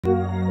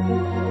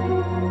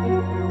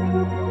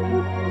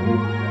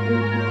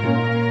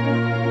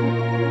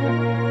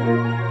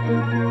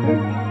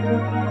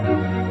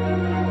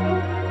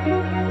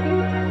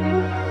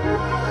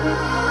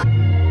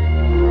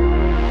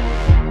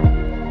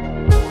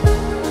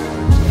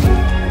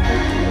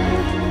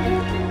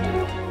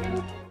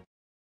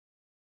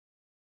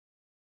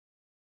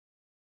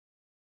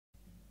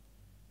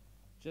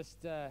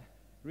Just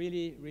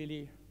really,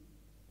 really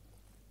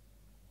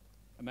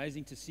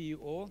amazing to see you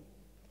all.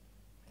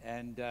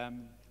 And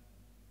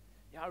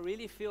I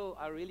really feel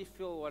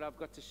what I've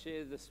got to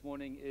share this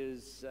morning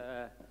is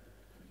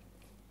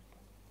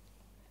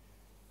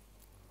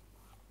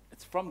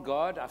it's from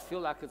God. I feel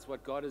like it's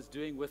what God is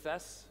doing with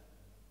us.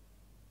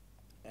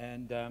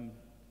 And I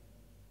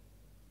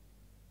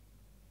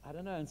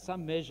don't know, in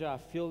some measure, I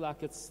feel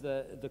like it's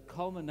the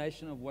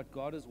culmination of what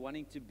God is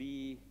wanting to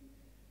be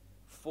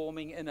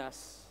forming in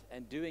us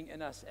and doing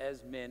in us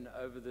as men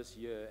over this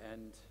year.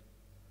 And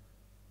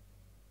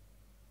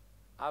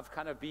I've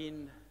kind of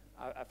been,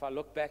 if I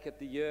look back at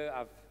the year,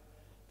 if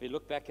we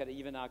look back at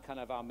even our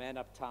man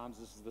up times,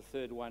 this is the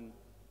third one.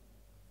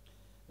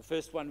 The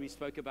first one we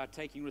spoke about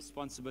taking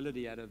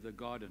responsibility out of the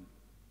garden,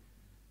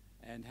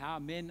 and how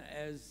men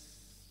as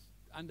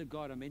under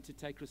God are meant to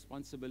take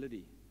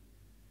responsibility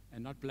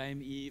and not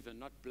blame Eve and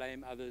not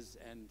blame others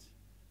and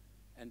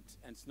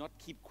not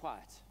keep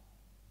quiet,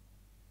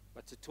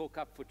 but to talk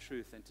up for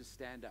truth and to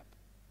stand up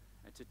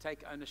and to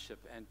take ownership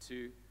and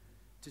to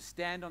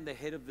stand on the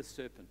head of the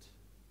serpent.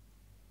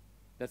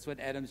 That's what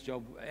Adam's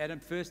job.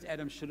 First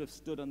Adam should have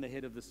stood on the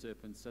head of the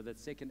serpent, so that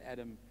second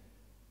Adam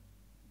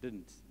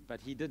didn't. But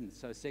he didn't,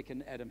 so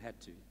second Adam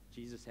had to.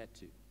 Jesus had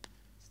to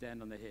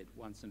stand on the head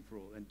once and for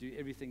all and do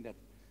everything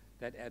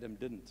that Adam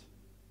didn't.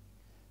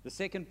 The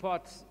second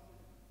part,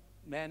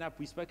 man up,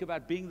 we spoke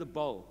about being the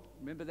bowl.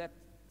 Remember that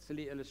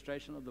silly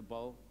illustration of the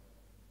bowl?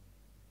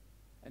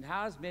 And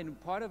how as men,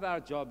 part of our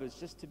job is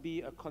just to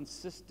be a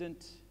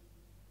consistent,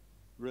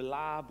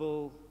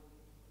 reliable,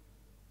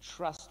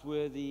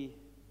 trustworthy,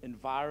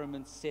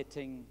 environment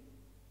setting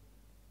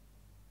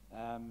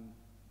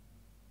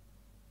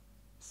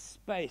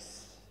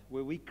space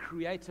where we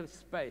create a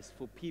space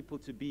for people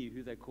to be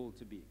who they're called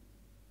to be.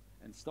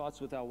 And it starts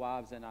with our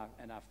wives and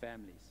our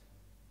families.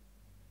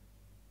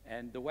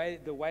 And the way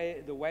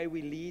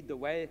we lead, the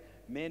way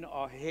men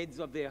are heads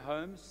of their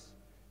homes,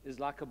 is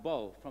like a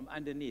bowl from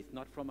underneath,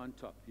 not from on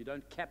top. You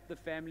don't cap the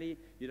family,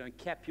 you don't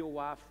cap your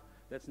wife.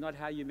 That's not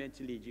how you're meant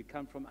to lead. You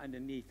come from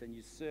underneath and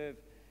you serve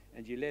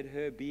and you let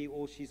her be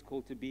all she's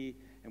called to be.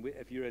 And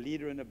if you're a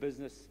leader in a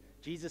business,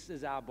 Jesus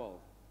is our bowl.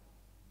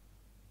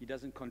 He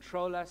doesn't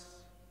control us,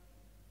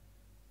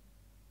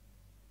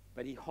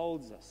 but he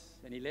holds us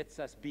and he lets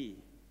us be.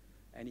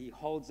 And he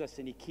holds us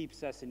and he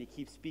keeps us and he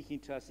keeps speaking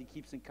to us, he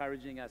keeps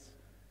encouraging us.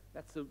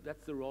 That's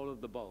the role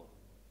of the bowl.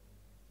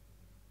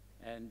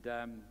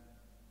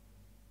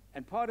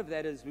 And part of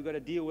that is we've got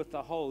to deal with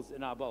the holes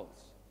in our bowls.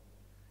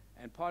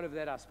 And part of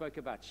that, I spoke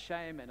about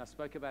shame, and I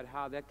spoke about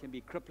how that can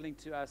be crippling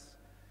to us.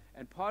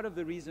 And part of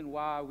the reason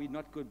why we're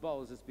not good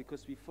bowls is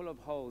because we're full of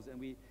holes,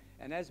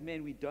 and as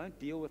men, we don't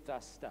deal with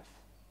our stuff.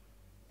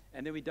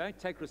 And then we don't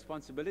take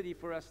responsibility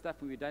for our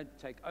stuff, and we don't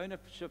take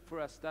ownership for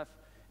our stuff,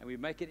 and we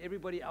make it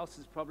everybody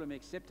else's problem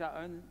except our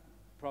own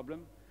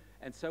problem.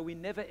 And so we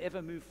never,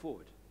 ever move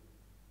forward.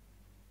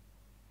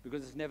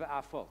 Because it's never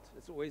our fault.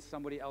 It's always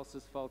somebody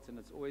else's fault, and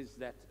it's always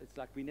that. It's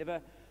like we never.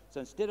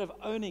 So instead of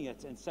owning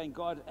it and saying,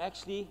 God,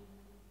 actually,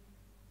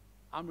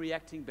 I'm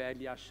reacting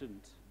badly, I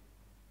shouldn't.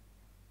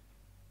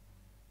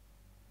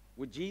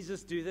 Would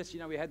Jesus do this?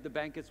 We had the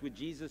banquets.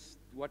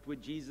 What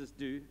would Jesus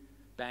do?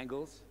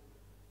 Bangles.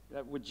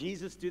 Would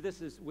Jesus do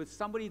this? With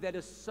somebody that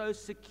is so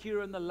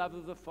secure in the love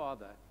of the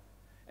Father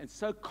and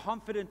so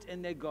confident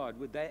in their God,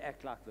 would they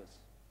act like this?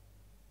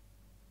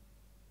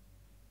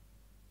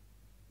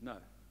 No.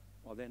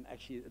 Well, then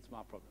actually it's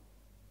my problem.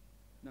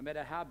 No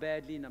matter how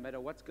badly, no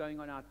matter what's going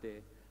on out there,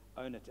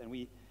 own it.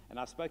 And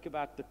I spoke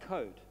about the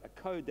code, a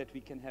code that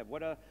we can have.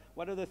 What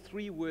are the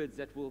 3 words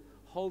that will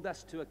hold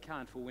us to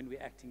account for when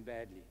we're acting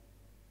badly?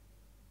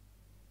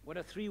 What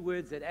are 3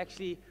 words that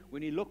actually,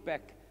 when you look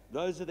back,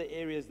 those are the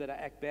areas that I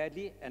act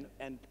badly,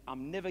 and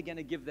I'm never going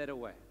to give that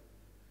away.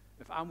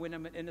 When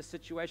I'm in a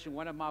situation,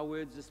 one of my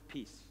words is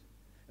peace.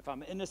 If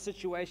I'm in a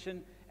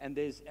situation and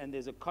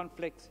there's a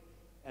conflict,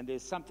 and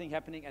there's something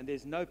happening and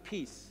there's no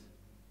peace,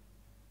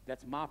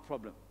 that's my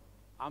problem.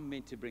 I'm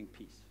meant to bring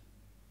peace.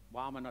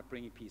 Why am I not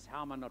bringing peace?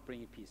 How am I not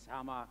bringing peace?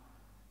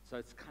 So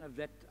it's kind of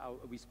that,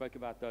 we spoke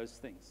about those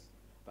things,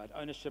 about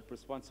ownership,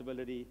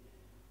 responsibility,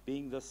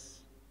 being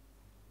this.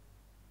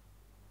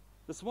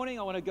 This morning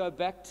I want to go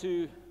back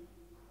to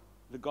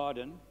the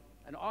garden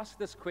and ask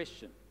this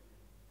question.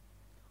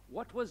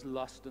 What was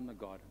lost in the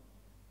garden?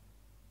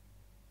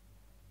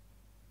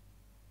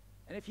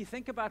 And if you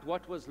think about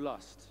what was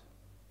lost,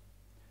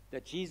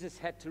 that Jesus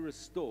had to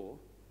restore,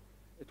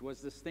 it was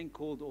this thing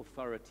called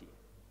authority.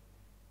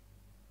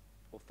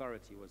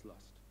 Authority was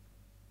lost.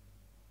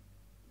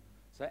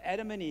 So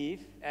Adam and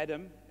Eve,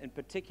 Adam in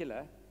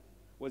particular,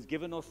 was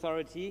given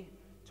authority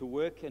to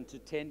work and to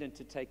tend and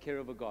to take care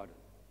of a garden.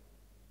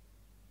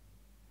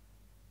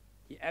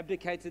 He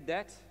abdicated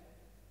that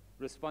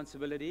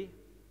responsibility.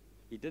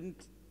 He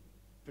didn't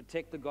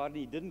protect the garden.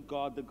 He didn't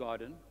guard the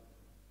garden.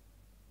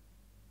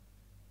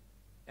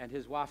 And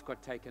his wife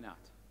got taken out.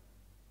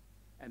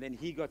 And then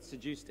he got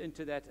seduced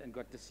into that and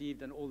got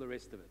deceived and all the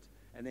rest of it.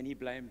 And then he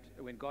blamed,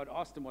 when God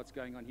asked him what's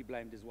going on, he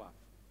blamed his wife.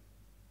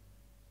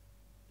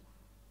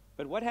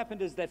 But what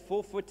happened is they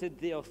forfeited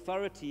their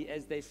authority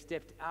as they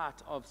stepped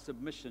out of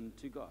submission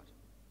to God.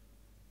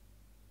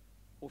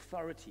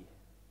 Authority.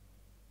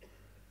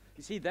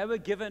 You see, they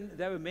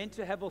were meant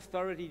to have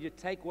authority to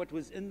take what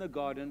was in the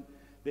garden,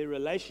 their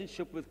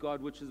relationship with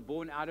God, which was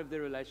born out of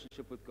their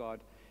relationship with God,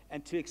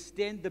 and to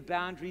extend the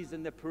boundaries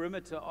and the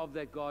perimeter of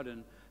that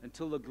garden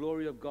until the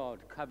glory of God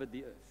covered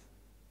the earth.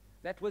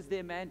 That was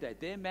their mandate.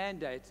 Their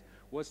mandate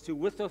was to,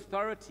 with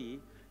authority,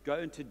 go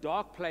into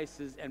dark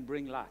places and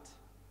bring light.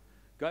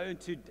 Go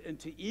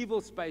into evil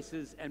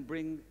spaces and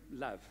bring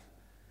love.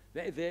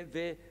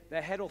 They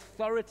had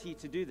authority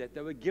to do that.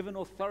 They were given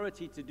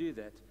authority to do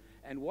that.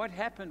 And what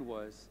happened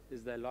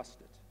is they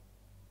lost it.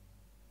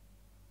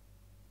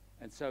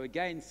 And so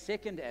again,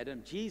 second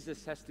Adam,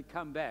 Jesus has to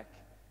come back.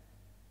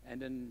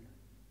 And in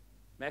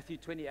Matthew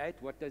 28,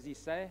 what does he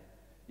say?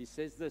 He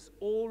says this: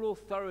 all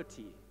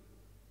authority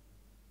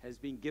has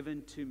been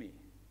given to me.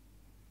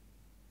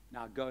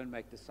 Now go and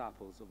make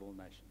disciples of all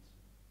nations.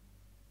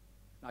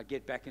 Now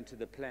get back into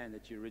the plan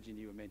that you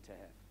originally were meant to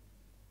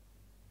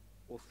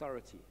have.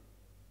 Authority.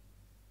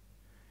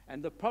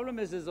 And the problem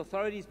is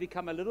authority has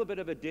become a little bit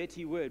of a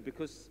dirty word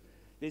because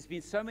there's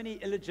been so many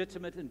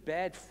illegitimate and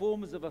bad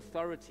forms of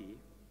authority,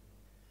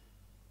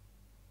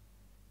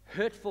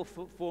 hurtful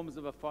forms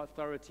of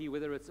authority,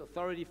 whether it's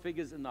authority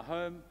figures in the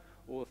home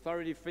or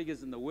authority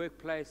figures in the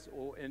workplace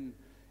or in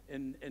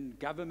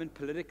government,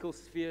 political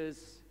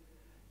spheres,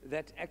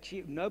 that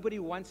actually nobody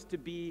wants to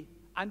be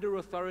under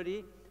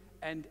authority,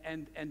 and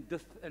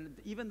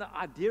even the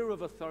idea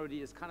of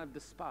authority is kind of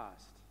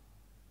despised.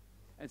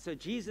 And so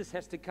Jesus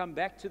has to come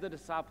back to the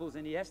disciples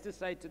and he has to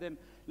say to them,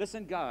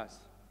 listen guys,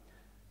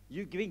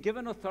 you've been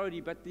given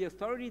authority, but the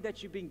authority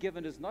that you've been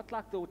given is not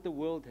like what the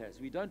world has.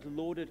 We don't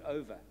lord it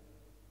over.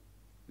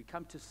 We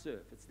come to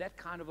serve. It's that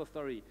kind of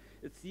authority.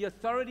 It's the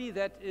authority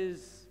that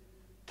is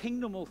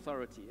kingdom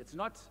authority. It's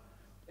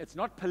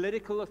not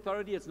political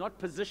authority. It's not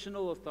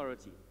positional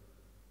authority.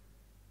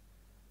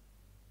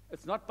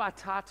 It's not by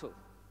title.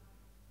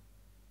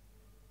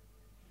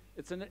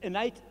 It's an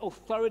innate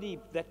authority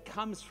that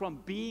comes from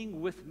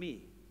being with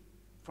me,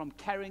 from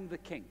carrying the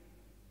king.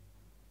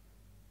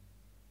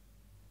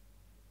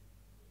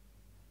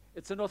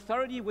 It's an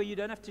authority where you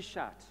don't have to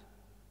shout.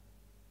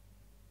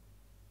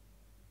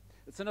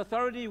 It's an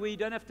authority where you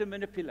don't have to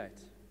manipulate.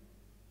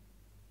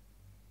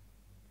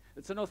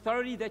 It's an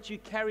authority that you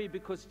carry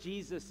because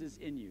Jesus is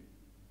in you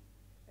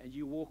and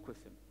you walk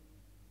with him.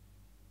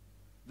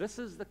 This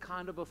is the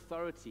kind of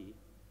authority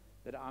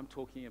that I'm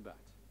talking about.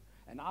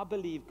 And I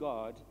believe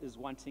God is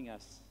wanting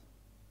us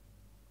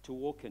to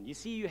walk in. You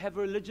see, you have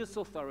religious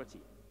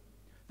authority.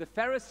 The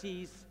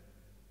Pharisees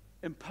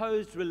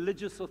imposed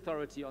religious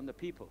authority on the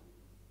people.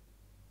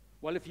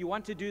 Well, if you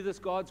want to do this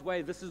God's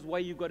way, this is the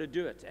way you've got to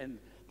do it. And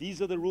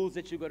these are the rules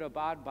that you've got to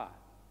abide by.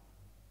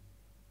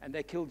 And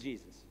they killed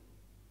Jesus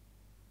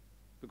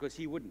because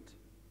he wouldn't.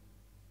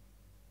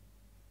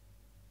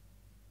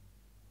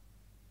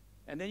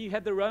 And then you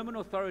had the Roman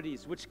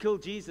authorities, which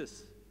killed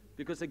Jesus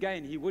because,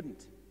 again, he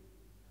wouldn't.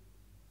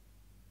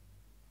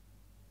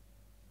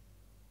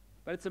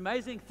 But it's an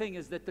amazing thing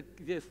is that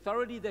the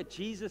authority that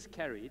Jesus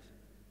carried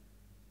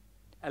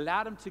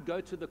allowed him to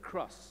go to the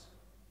cross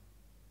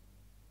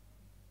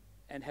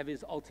and have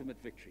his ultimate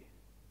victory.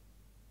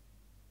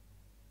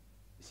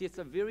 You see, it's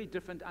a very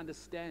different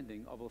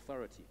understanding of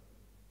authority.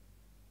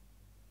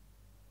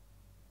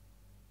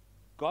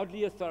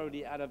 Godly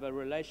authority out of a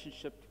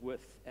relationship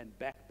with and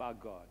backed by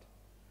God.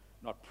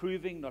 Not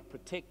proving, not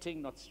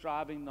protecting, not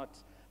striving,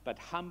 but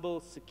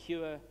humble,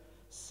 secure,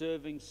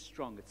 serving,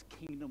 strong. It's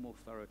kingdom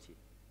authority.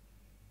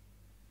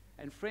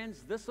 And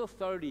friends, this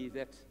authority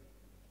that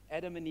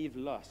Adam and Eve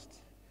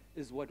lost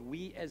is what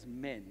we as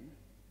men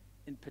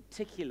in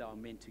particular are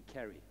meant to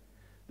carry.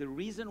 The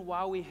reason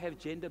why we have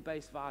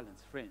gender-based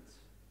violence, friends,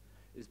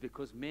 is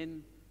because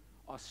men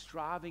are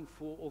striving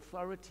for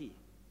authority,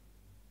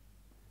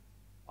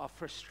 are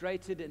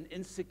frustrated and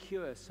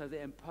insecure, so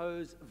they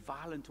impose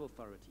violent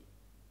authority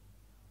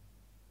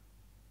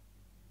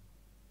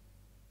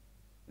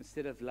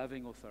instead of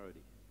loving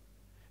authority.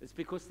 It's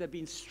because they've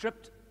been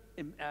stripped,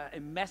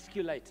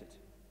 emasculated.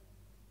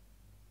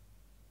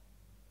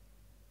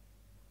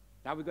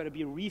 Now we've got to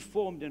be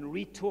reformed and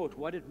retaught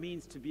what it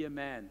means to be a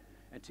man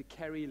and to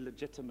carry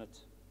legitimate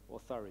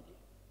authority.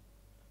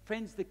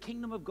 Friends, the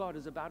kingdom of God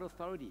is about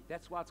authority.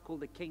 That's why it's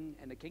called a king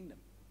and a kingdom.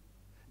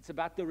 It's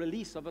about the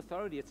release of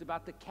authority. It's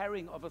about the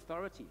carrying of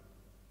authority.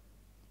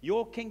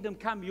 Your kingdom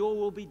come, your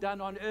will be done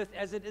on earth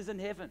as it is in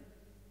heaven.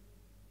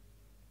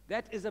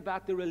 That is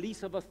about the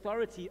release of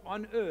authority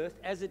on earth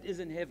as it is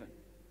in heaven.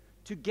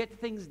 To get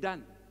things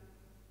done.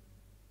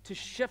 To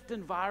shift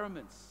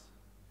environments.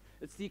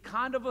 It's the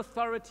kind of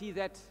authority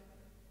that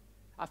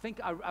I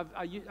think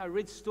I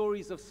read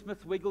stories of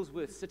Smith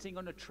Wigglesworth sitting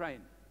on a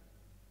train.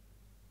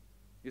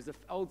 He was an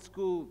old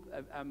school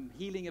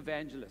healing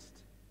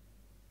evangelist.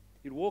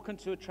 He'd walk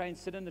into a train,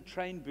 sit in a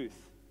train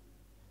booth,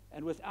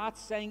 and without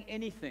saying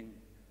anything,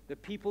 the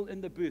people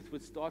in the booth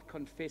would start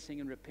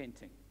confessing and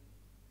repenting.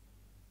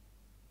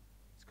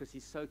 It's because he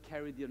so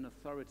carried the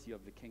authority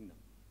of the kingdom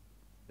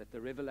that the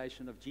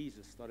revelation of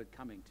Jesus started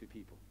coming to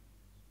people.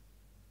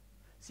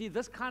 See,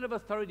 this kind of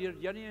authority, you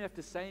don't even have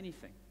to say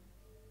anything.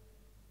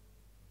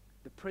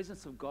 The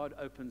presence of God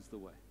opens the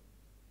way.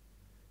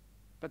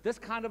 But this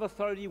kind of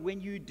authority,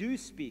 when you do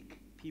speak,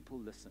 people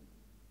listen.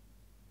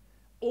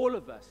 All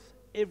of us,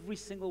 every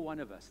single one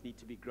of us, need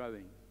to be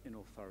growing in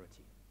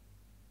authority.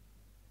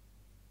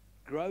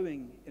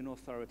 Growing in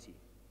authority.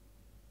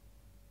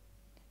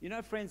 You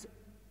know, friends,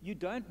 you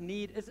don't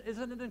need,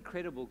 isn't it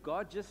incredible?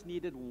 God just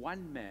needed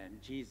one man,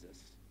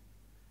 Jesus,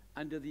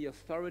 under the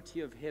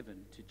authority of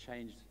heaven to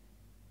change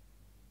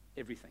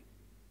everything.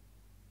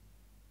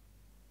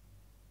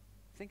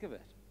 Think of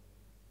it.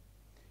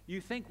 You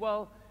think,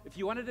 well, if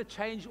you wanted to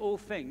change all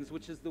things,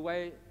 which is the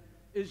way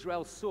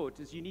Israel saw it,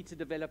 is you need to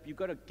develop, you've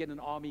got to get an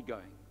army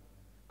going.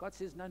 God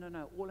says, no,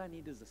 all I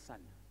need is a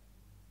son.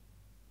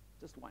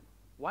 Just one.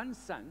 One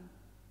son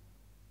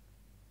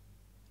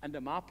under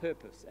my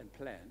purpose and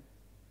plan,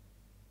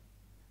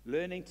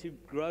 learning to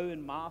grow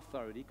in my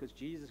authority, because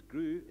Jesus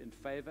grew in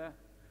favor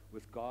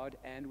with God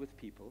and with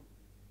people.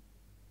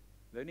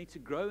 Learning to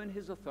grow in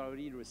his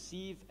authority,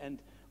 receive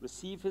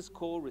his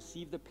call,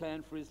 receive the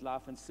plan for his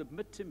life, and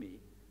submit to me.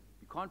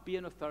 You can't be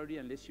an authority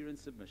unless you're in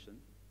submission.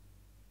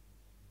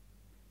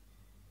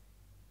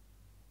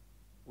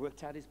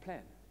 Worked out his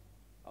plan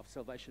of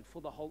salvation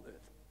for the whole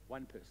earth,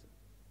 one person.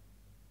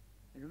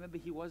 And remember,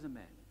 he was a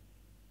man.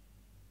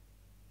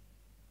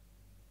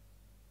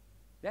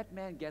 That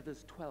man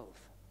gathers 12.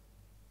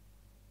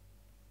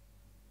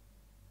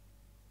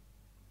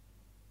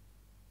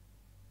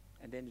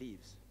 And then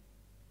leaves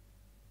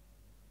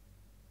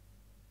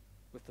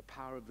with the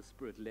power of the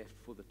Spirit left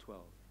for the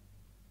 12.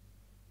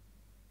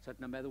 So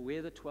that no matter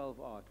where the 12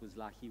 are, it was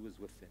like he was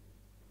with them.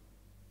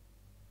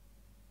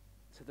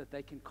 So that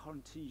they can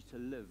continue to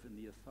live in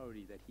the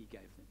authority that he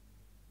gave them.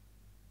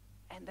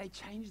 And they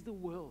changed the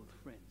world,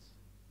 friends.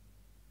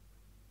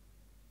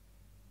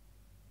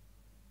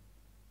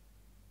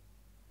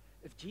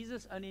 If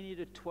Jesus only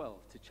needed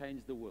 12 to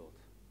change the world,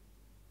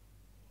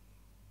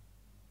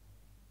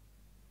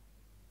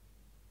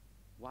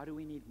 why do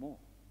we need more?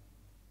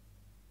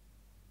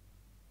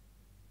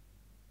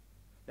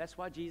 That's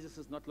why Jesus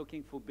is not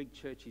looking for big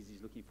churches,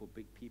 he's looking for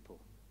big people.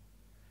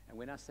 And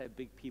when I say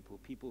big people,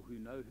 people who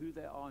know who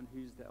they are and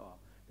whose they are,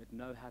 that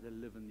know how to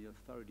live in the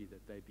authority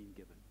that they've been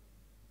given.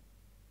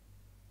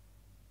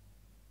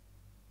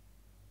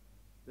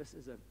 This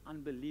is an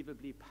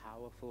unbelievably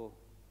powerful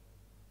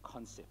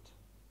concept.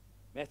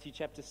 Matthew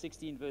chapter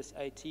 16, verse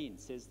 18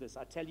 says this,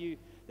 I tell you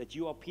that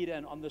you are Peter,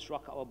 and on this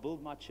rock I will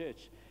build my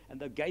church, and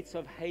the gates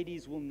of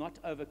Hades will not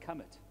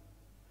overcome it.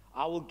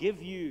 I will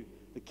give you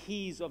the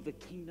keys of the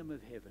kingdom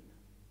of heaven.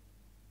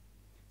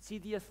 See,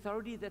 the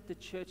authority that the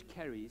church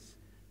carries,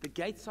 the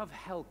gates of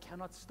hell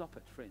cannot stop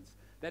it, friends.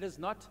 That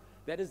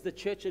is the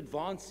church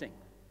advancing.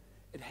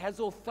 It has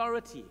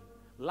authority.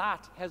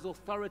 Light has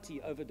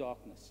authority over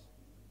darkness.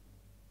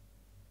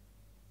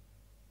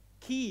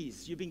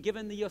 Keys, you've been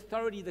given the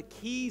authority, the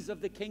keys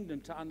of the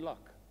kingdom to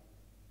unlock.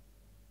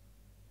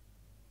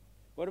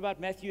 What about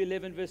Matthew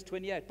 11, verse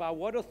 28? By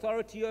what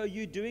authority are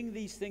you doing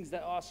these things? They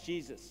asked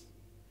Jesus.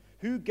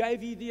 Who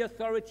gave you the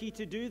authority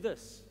to do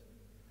this?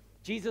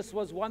 Jesus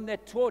was one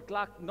that taught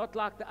not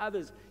like the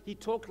others. He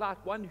talked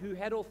like one who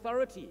had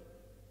authority.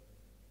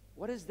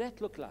 What does that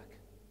look like?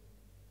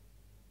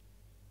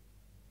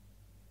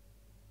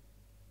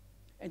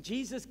 And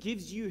Jesus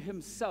gives you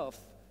himself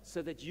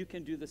so that you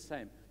can do the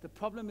same. The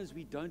problem is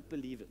we don't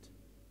believe it.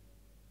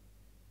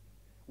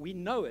 We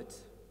know it,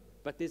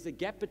 but there's a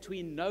gap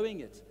between knowing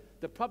it.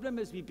 The problem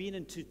is we've been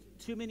into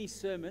too many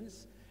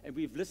sermons and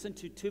we've listened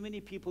to too many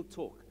people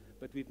talk,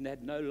 but we've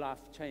had no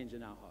life change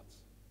in our hearts.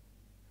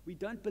 We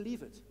don't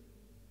believe it.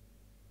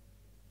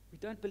 We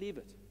don't believe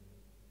it.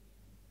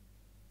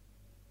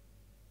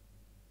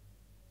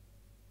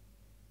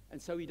 And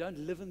so we don't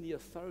live in the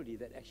authority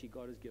that actually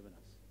God has given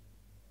us.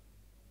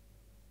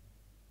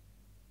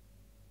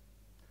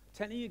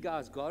 I'm telling you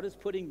guys, God is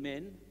putting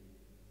men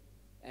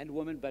and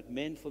women, but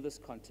men for this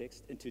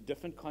context, into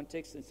different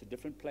contexts, into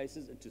different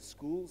places, into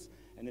schools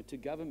and into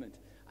government.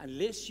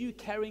 Unless you're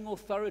carrying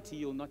authority,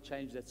 you'll not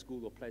change that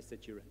school or place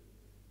that you're in.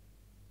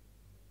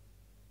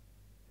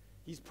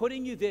 He's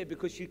putting you there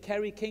because you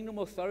carry kingdom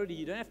authority.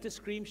 You don't have to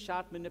scream,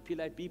 shout,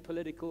 manipulate, be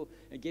political,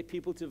 and get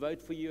people to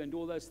vote for you and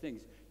all those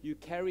things. You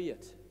carry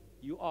it.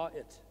 You are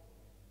it.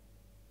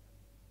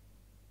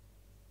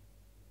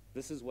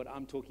 This is what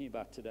I'm talking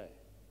about today.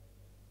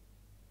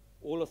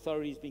 All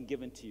authority has been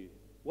given to you.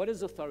 What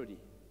is authority?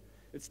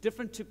 It's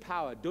different to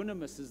power.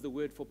 Dunamis is the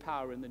word for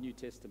power in the New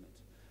Testament.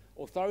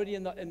 Authority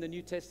in the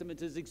New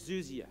Testament is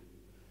exousia.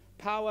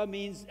 Power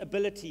means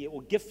ability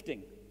or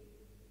gifting.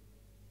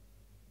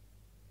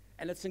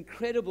 And it's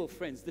incredible,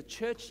 friends. The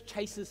church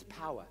chases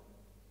power.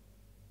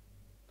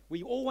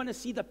 We all want to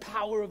see the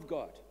power of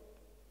God.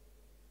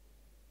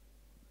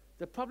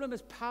 The problem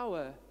is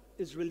power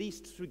is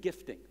released through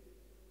gifting.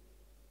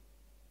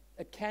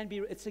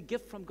 It's a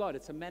gift from God.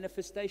 It's a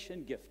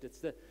manifestation gift. It's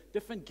the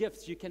different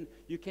gifts. You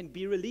can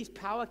be released.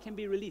 Power can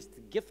be released.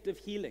 The gift of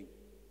healing.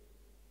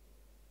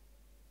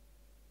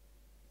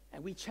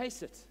 and we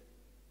chase it.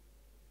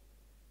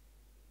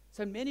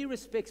 So in many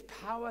respects,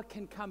 power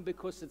can come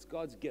because it's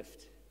God's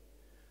gift.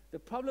 The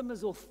problem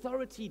is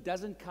authority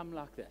doesn't come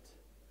like that.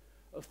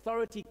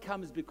 Authority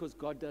comes because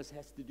God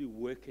has to do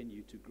work in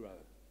you to grow.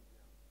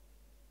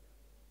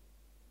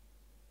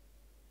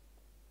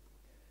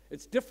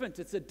 It's different.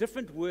 It's a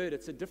different word.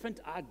 It's a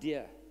different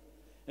idea.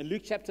 In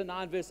Luke chapter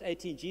 9, verse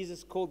 18,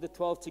 Jesus called the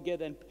 12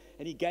 together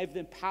and he gave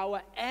them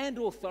power and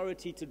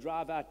authority to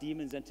drive out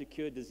demons and to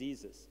cure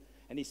diseases.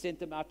 And he sent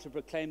them out to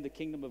proclaim the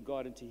kingdom of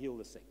God and to heal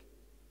the sick.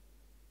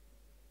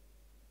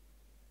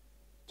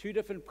 Two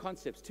different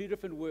concepts, two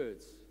different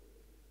words.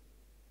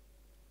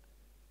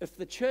 If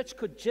the church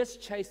could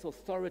just chase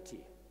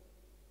authority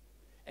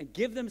and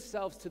give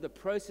themselves to the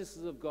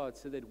processes of God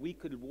so that we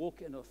could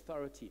walk in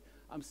authority,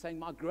 I'm saying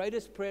my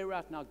greatest prayer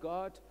right now,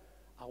 God,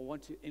 I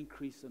want to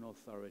increase in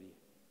authority.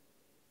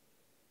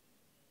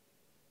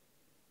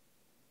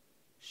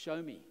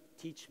 Show me,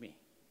 teach me.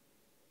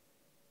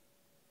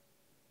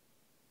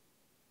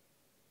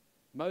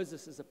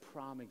 Moses is a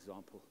prime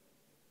example.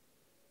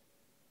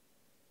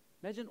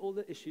 Imagine all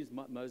the issues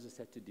Moses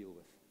had to deal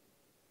with.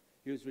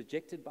 He was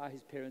rejected by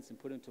his parents and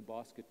put into a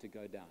basket to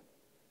go down.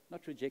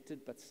 Not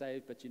rejected, but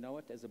saved. But you know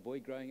what? As a boy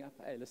growing up,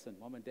 hey, listen,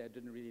 mom and dad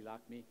didn't really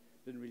like me,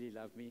 didn't really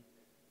love me.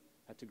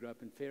 Had to grow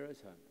up in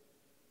Pharaoh's home.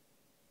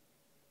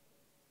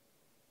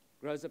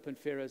 Grows up in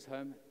Pharaoh's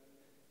home.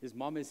 His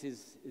mom is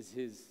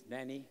his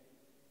nanny.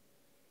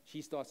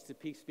 She starts to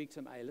speak to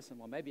him, hey, listen,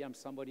 well, maybe I'm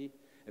somebody.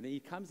 And then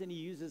he comes and he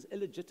uses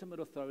illegitimate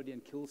authority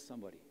and kills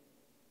somebody.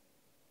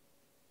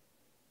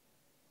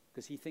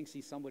 Because he thinks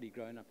he's somebody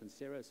growing up in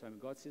Sarah's home.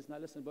 And God says, no,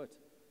 listen, but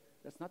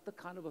that's not the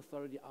kind of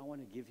authority I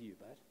want to give you,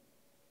 bud.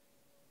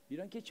 You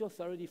don't get your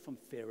authority from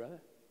Pharaoh.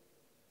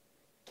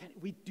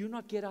 We do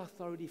not get our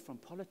authority from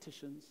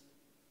politicians.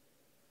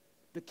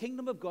 The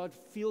kingdom of God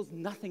feels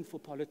nothing for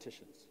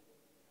politicians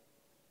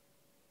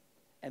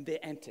and their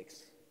antics.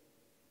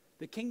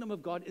 The kingdom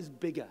of God is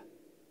bigger.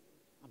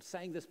 I'm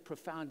saying this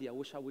profoundly. I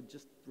wish I would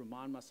just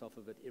remind myself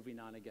of it every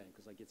now and again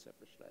because I get so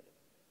frustrated.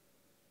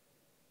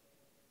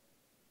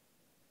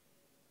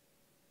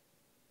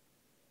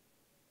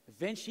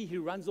 Eventually, he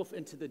runs off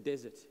into the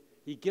desert.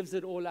 He gives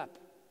it all up.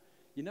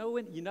 You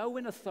know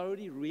when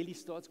authority really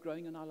starts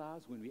growing in our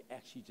lives? When we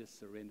actually just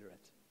surrender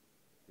it.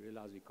 We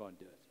realize we can't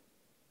do it.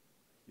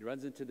 He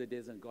runs into the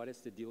desert, and God has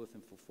to deal with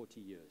him for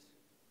 40 years.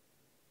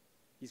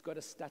 He's got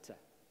a stutter.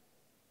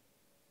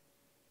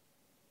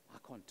 I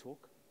can't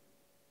talk.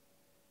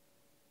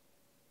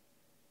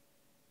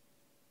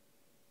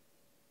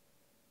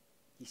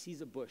 He sees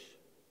a bush.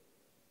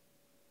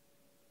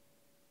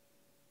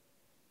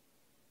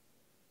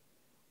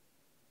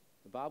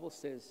 The Bible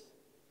says,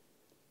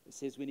 it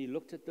says when he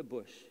looked at the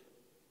bush,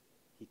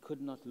 he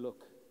could not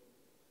look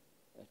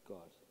at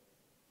God.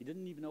 He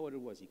didn't even know what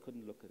it was. He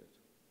couldn't look at it.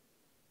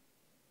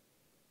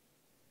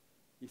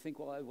 You think,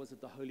 well, was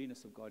it the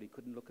holiness of God? He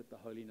couldn't look at the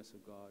holiness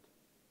of God.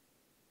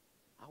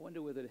 I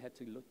wonder whether it had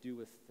to do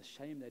with the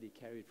shame that he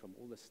carried from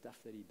all the stuff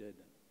that he did.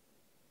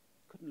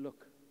 Couldn't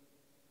look.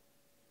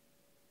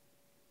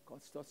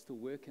 God starts to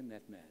work in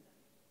that man.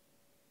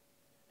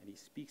 And he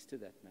speaks to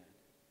that man.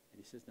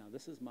 And he says, now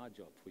this is my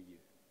job for you.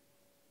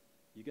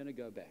 You're going to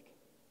go back.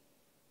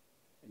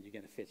 And you're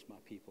going to fetch my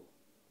people.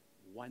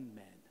 One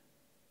man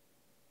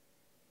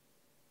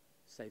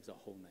saves a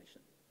whole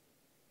nation.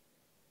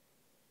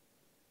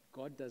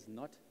 God does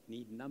not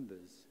need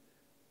numbers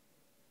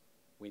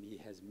when he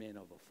has men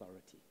of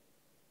authority.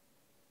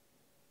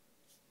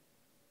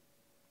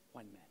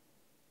 One man.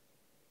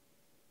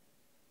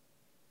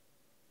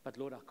 But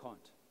Lord, I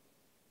can't.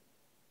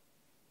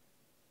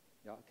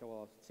 Yeah, okay,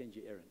 well, I'll send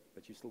you Aaron,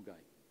 but you're still going.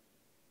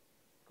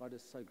 God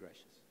is so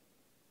gracious.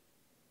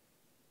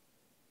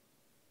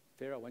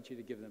 Pharaoh, I want you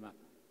to give them up.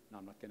 No,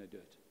 I'm not going to do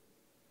it.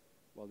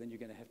 Well, then you're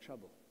going to have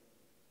trouble.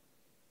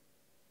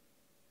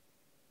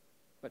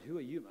 But who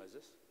are you,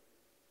 Moses?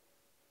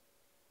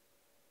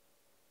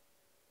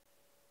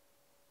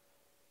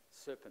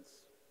 Serpent's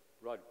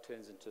rod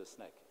turns into a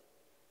snake.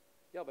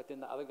 Yeah, but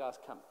then the other guys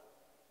come.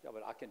 Yeah,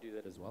 but I can do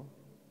that as well.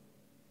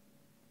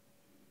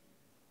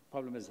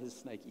 Problem is his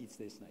snake eats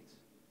their snakes.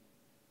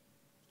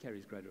 He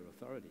carries greater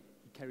authority.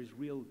 He carries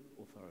real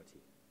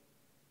authority.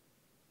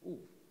 Ooh.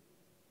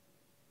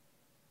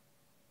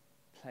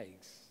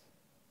 Plagues.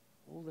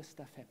 All this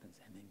stuff happens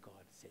and then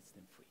God sets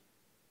them free.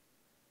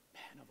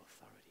 Man of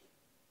authority.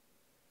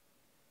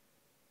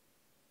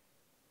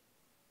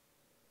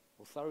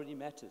 Authority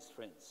matters,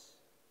 friends.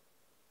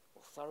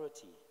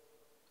 Authority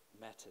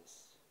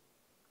matters.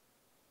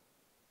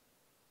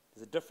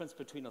 There's a difference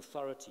between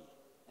authority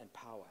and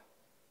power.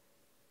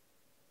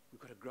 We've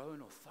got to grow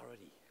in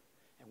authority.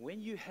 And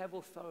when you have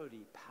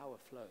authority, power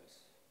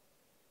flows.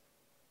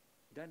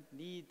 You don't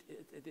need,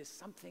 there's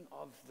something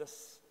of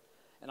this.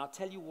 And I'll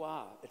tell you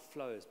why it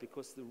flows.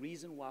 Because the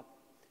reason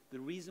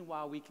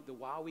why we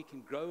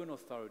can grow in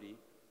authority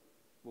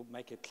will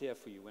make it clear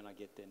for you when I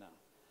get there now.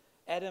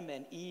 Adam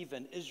and Eve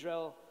and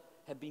Israel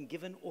have been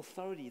given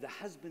authority. The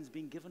husband's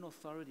been given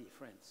authority,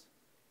 friends.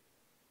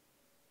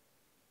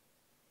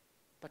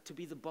 But to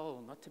be the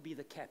bowl, not to be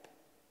the cap.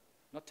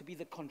 not to be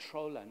the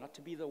controller, not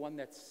to be the one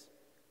that's...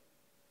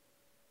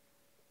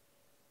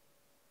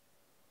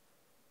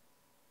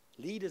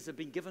 Leaders have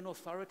been given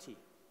authority.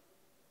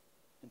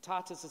 In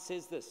Titus, it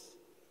says this,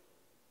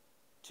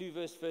 2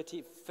 verse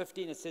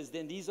 15, it says,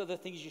 then these are the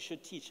things you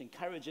should teach,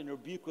 encourage, and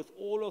rebuke with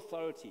all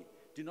authority.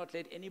 Do not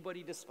let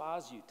anybody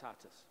despise you,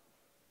 Titus.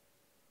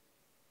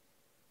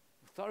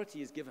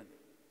 Authority is given.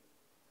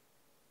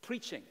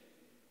 Preaching.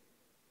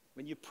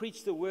 When you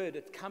preach the word,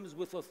 it comes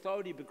with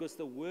authority because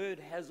the word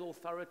has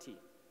authority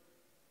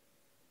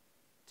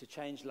to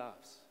change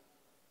lives.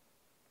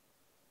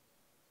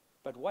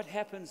 But what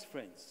happens,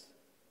 friends,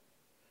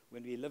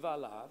 when we live our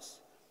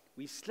lives,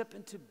 we slip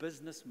into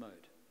business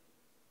mode.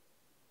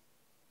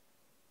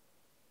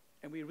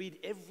 And we read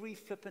every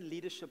flippin'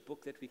 leadership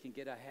book that we can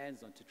get our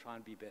hands on to try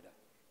and be better.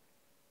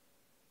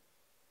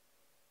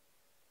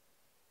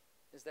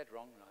 Is that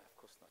wrong? No, of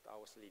course not. I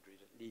also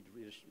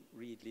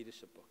read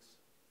leadership books.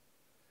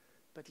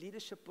 But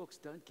leadership books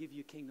don't give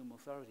you kingdom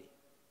authority.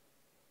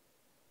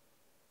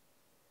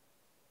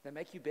 They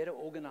make you better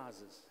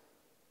organizers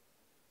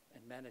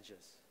and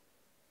managers,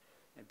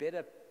 and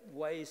better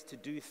ways to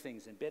do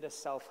things, and better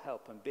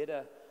self-help, and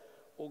better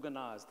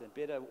organized, and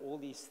better all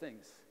these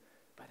things.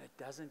 But it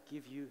doesn't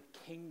give you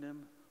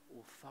kingdom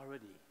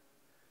authority.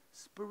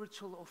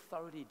 Spiritual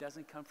authority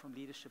doesn't come from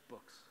leadership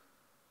books.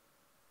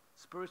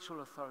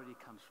 Spiritual authority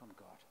comes from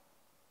God,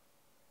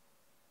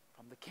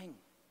 from the King.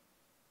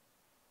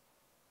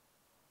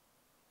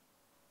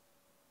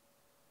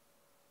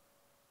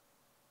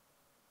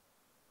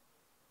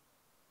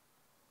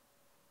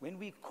 When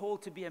we're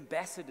called to be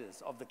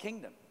ambassadors of the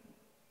kingdom,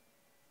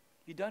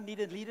 you don't need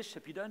a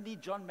leadership. You don't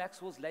need John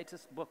Maxwell's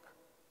latest book.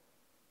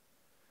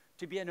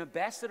 To be an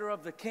ambassador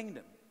of the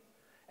kingdom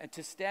and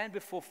to stand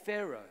before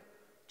Pharaoh,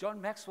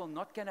 John Maxwell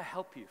not going to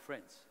help you,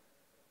 friends.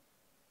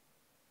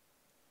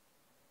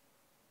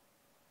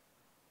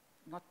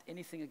 Not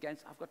anything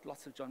against, I've got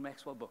lots of John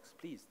Maxwell books.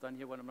 Please, don't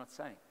hear what I'm not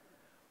saying.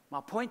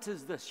 My point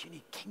is this, you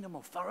need kingdom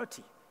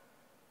authority.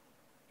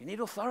 You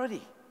need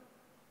authority.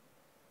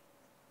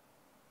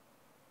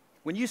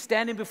 When you're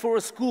standing before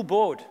a school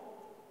board,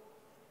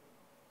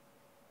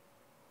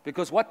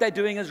 because what they're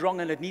doing is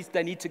wrong and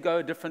they need to go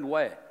a different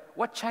way,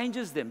 what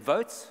changes them?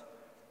 Votes?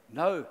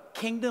 No.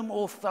 Kingdom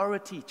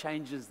authority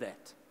changes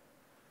that.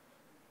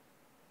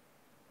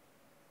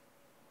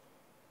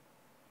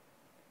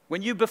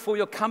 When you're before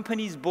your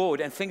company's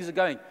board and things are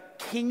going,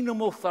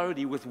 kingdom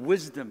authority with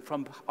wisdom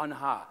from on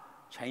high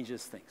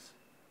changes things.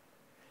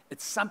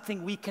 It's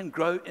something we can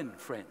grow in,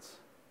 friends.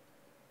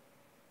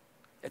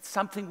 It's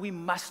something we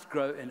must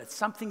grow in. It's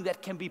something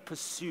that can be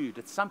pursued.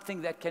 It's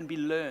something that can be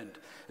learned.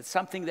 It's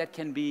something that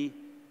can be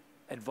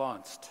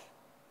advanced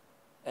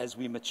as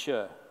we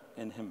mature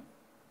in Him.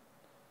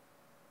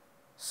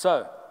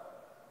 So,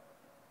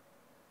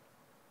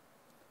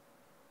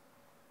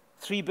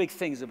 3 big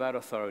things about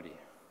authority.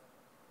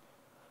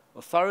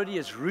 Authority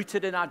is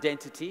rooted in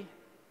identity.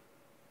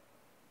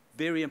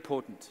 Very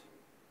important.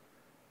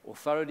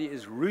 Authority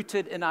is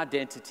rooted in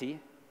identity.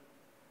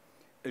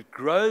 It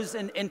grows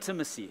in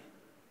intimacy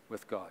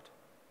with God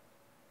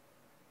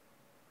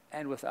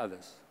and with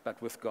others,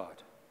 but with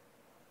God.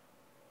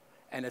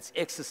 And it's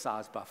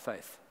exercised by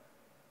faith.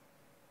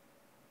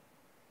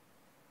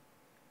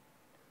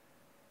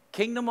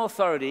 Kingdom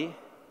authority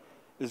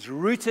is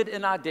rooted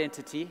in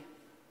identity,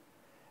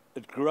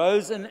 it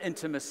grows in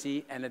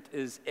intimacy, and it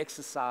is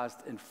exercised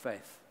in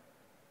faith.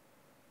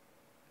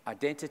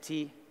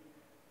 Identity,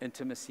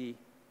 intimacy,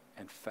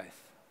 and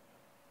faith.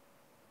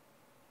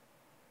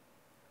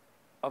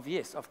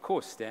 Yes, of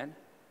course, Stan.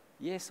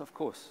 Yes, of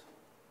course.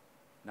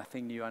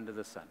 Nothing new under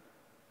the sun.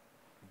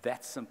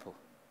 That's simple.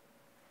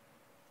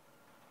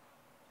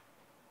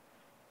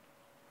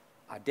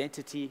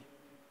 Identity,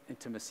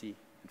 intimacy,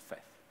 and faith.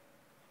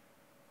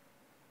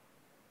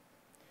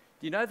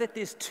 Do you know that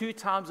there's 2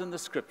 times in the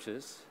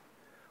scriptures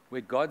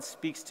where God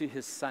speaks to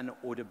His Son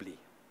audibly,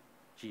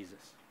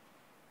 Jesus?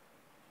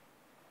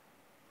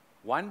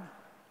 One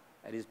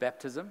at His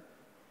baptism,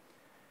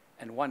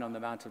 and one on the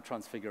Mount of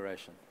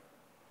Transfiguration.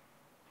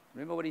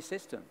 Remember what He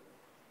says to Him?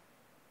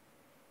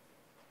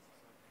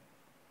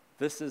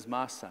 This is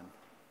my Son,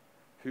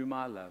 whom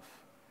I love,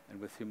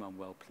 and with whom I'm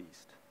well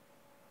pleased.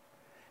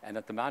 And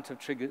at the Mount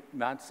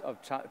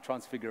of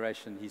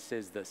Transfiguration, He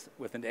says this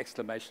with an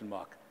exclamation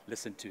mark,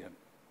 listen to Him.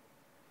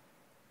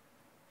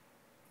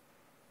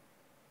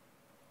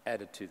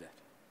 Added to that.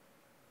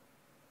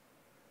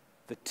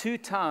 The 2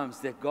 times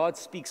that God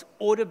speaks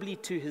audibly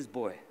to His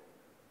boy,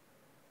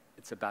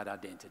 it's about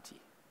identity.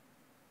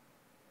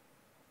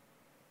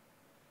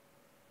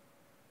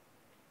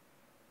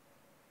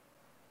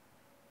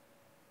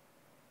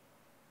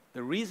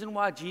 The reason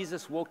why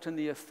Jesus walked in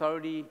the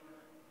authority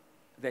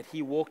that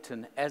He walked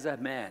in as a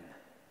man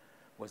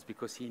was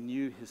because He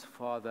knew His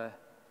Father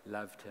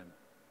loved Him.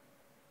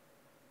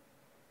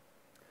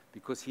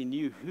 Because He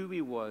knew who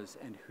He was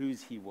and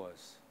whose He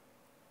was.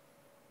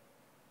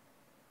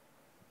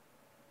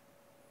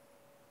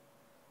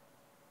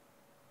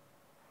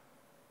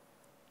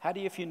 How do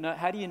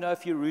you know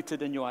if you're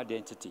rooted in your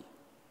identity?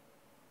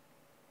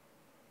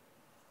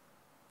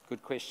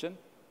 Good question.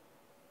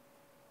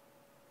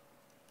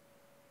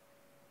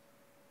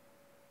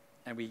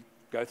 And we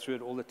go through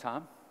it all the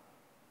time.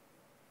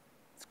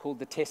 It's called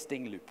the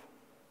testing loop.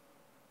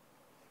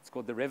 It's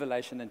called the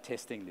revelation and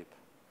testing loop.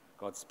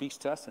 God speaks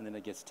to us and then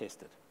it gets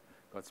tested.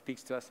 God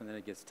speaks to us and then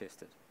it gets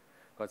tested.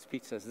 God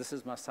speaks to us, this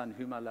is my son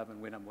whom I love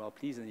and when I'm well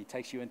pleased, and he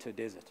takes you into a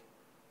desert.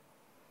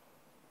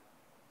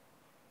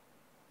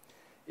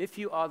 If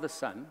you are the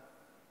son,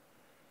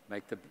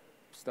 make the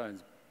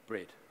stones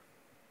bread.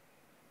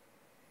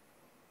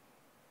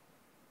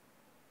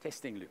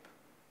 Testing loop.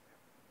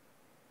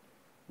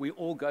 We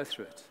all go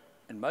through it.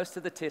 And most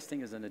of the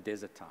testing is in a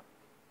desert time.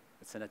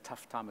 It's in a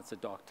tough time. It's a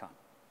dark time.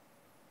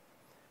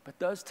 But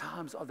those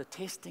times are the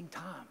testing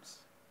times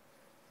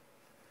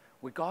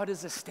where God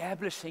is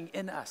establishing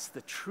in us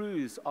the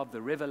truths of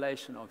the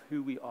revelation of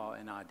who we are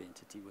and our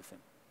identity with him.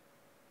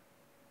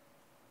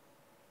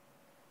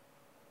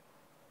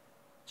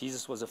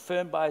 Jesus was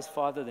affirmed by his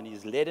Father, then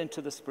he's led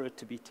into the Spirit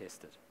to be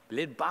tested.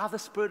 Led by the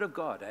Spirit of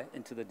God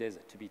into the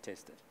desert to be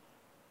tested.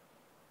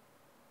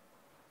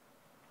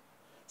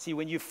 See,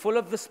 when you're full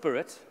of the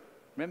Spirit,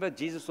 remember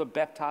Jesus was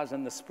baptized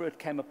and the Spirit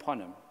came upon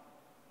him.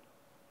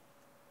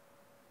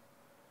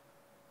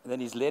 And then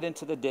he's led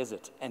into the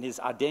desert and his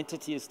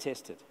identity is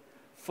tested.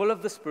 Full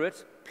of the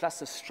Spirit plus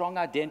a strong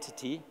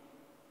identity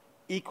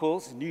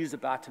equals news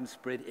about him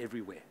spread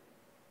everywhere.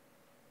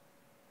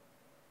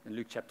 In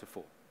Luke chapter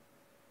 4.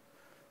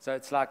 So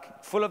it's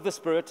like full of the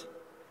Spirit,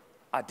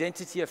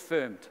 identity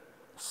affirmed.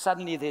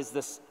 Suddenly there's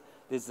this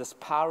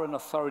power and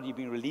authority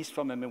being released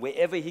from him, and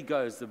wherever he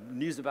goes, the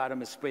news about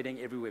him is spreading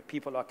everywhere.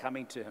 People are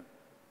coming to him.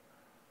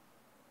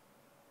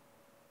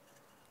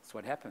 That's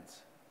what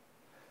happens.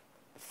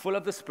 Full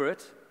of the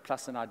Spirit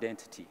plus an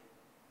identity.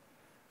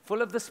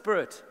 Full of the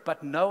Spirit,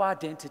 but no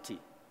identity.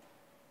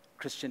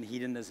 Christian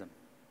hedonism.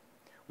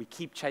 We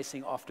keep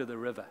chasing after the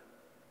river.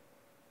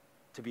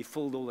 To be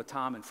filled all the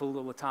time, and filled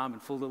all the time,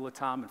 and filled all the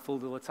time, and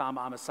filled all the time.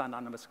 I'm a son,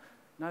 I'm a son.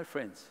 No,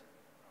 friends.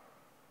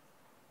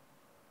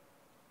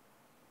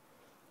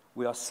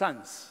 We are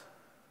sons.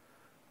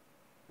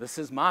 This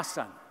is my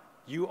son.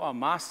 You are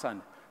my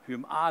son,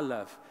 whom I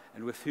love,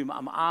 and with whom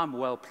I'm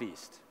well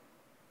pleased.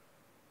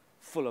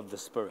 Full of the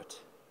Spirit,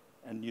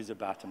 and news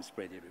about him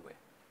spread everywhere.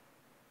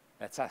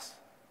 That's us.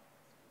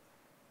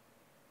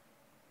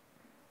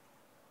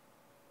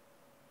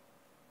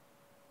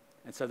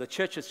 And so the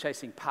church is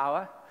chasing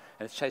power,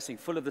 and it's chasing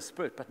full of the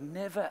Spirit, but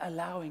never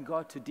allowing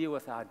God to deal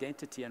with our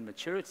identity and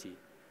maturity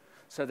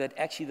so that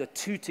actually the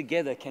two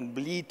together can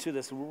lead to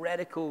this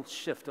radical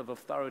shift of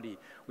authority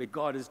where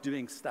God is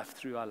doing stuff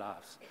through our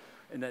lives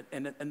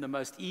in the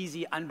most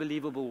easy,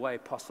 unbelievable way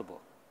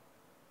possible.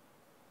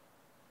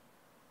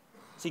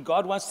 See,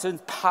 God wants to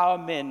empower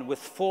men with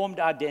formed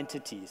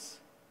identities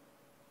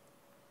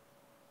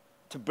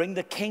to bring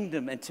the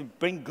kingdom and to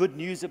bring good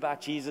news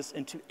about Jesus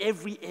into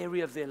every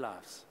area of their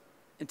lives.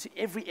 Into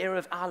every area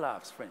of our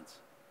lives, friends.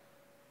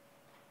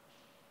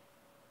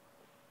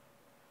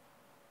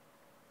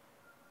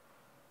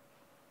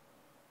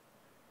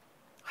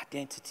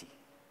 Identity.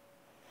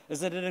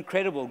 Isn't it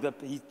incredible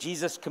that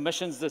Jesus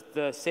commissions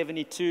the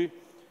 72,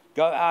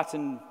 go out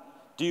and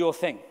do your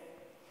thing.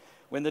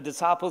 When the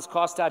disciples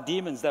cast out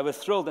demons, they were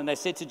thrilled and they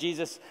said to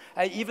Jesus,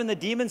 hey, even the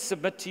demons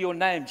submit to your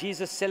name.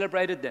 Jesus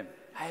celebrated them.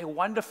 Hey,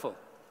 wonderful.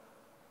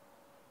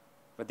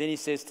 But then he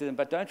says to them,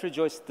 but don't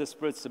rejoice that the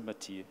spirits submit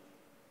to you.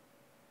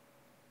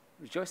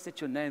 Rejoice that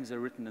your names are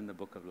written in the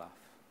book of life.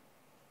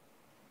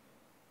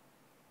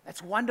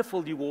 That's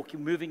wonderful, you walk,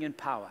 you're moving in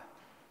power.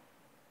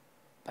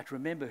 But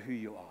remember who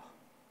you are.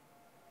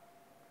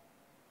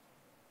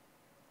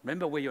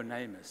 Remember where your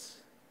name is.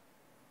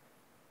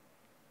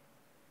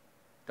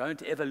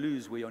 Don't ever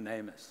lose where your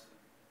name is.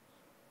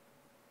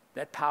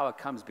 That power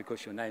comes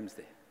because your name's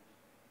there.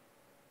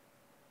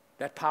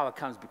 That power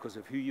comes because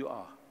of who you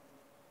are.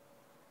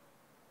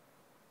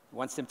 He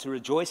wants them to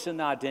rejoice in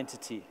their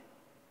identity,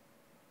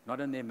 not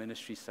in their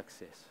ministry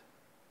success.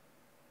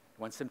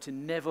 He wants them to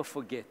never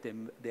forget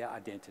their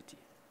identity.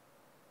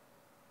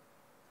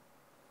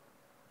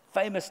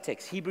 Famous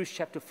text, Hebrews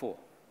chapter 4.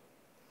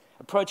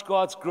 Approach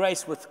God's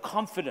grace with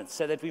confidence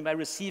so that we may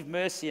receive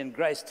mercy and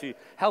grace to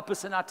help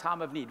us in our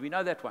time of need. We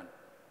know that one.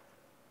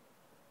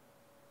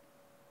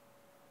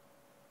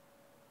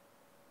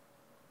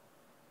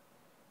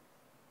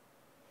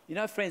 You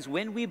know, friends,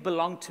 when we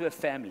belong to a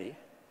family,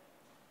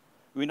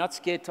 we're not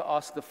scared to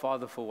ask the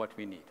Father for what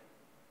we need.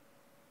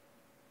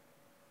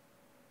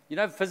 You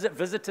know,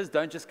 visitors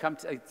don't just come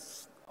to,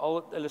 it's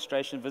old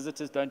illustration,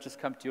 visitors don't just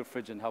come to your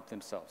fridge and help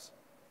themselves.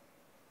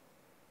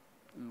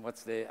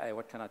 What's there? Hey,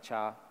 what can I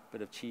chow?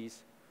 Bit of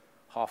cheese,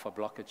 half a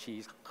block of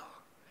cheese.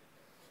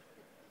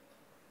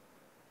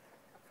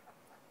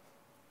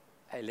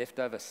 Hey,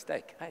 leftover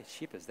steak. Hey,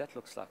 sheepers, that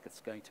looks like it's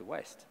going to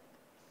waste.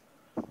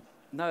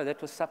 No,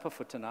 that was supper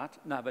for tonight.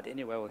 No, but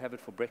anyway, we'll have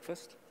it for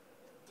breakfast.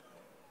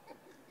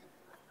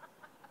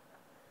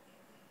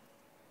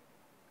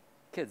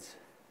 Kids,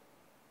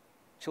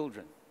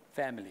 children,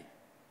 family,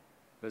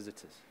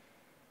 visitors.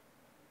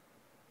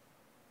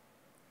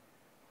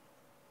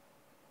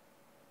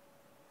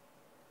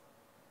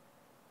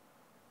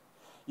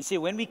 You see,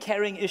 when we're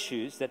carrying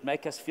issues that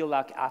make us feel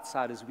like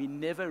outsiders, we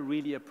never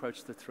really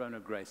approach the throne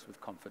of grace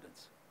with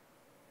confidence.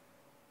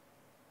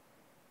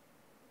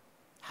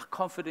 How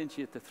confident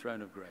are you at the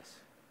throne of grace?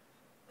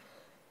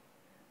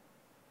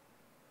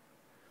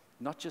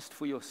 Not just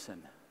for your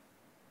sin.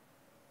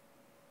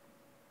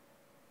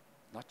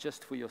 Not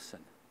just for your sin,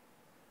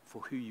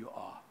 for who you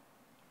are.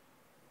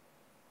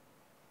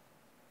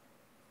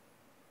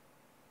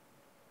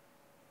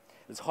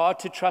 It's hard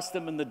to trust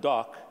Him in the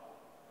dark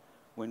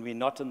when we're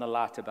not in the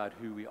light about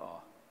who we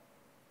are.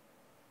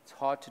 It's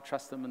hard to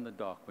trust Him in the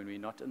dark when we're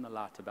not in the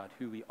light about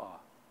who we are.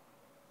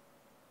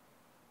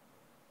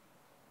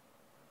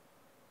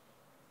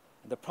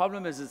 And the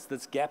problem is it's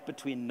this gap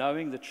between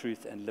knowing the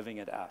truth and living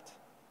it out.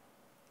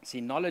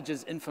 See, knowledge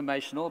is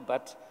informational,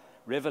 but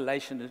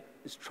revelation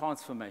is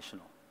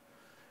transformational.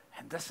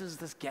 And this is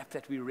this gap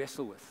that we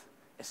wrestle with,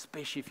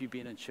 especially if you've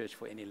been in church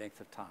for any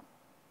length of time.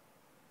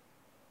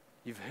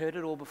 You've heard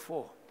it all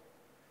before.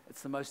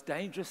 It's the most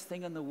dangerous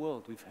thing in the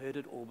world. We've heard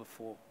it all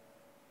before.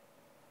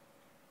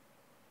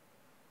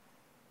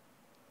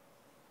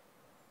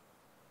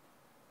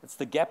 It's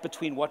the gap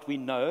between what we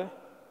know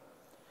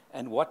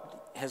and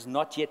what has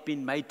not yet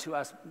been made to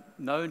us,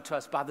 known to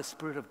us by the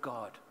Spirit of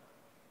God.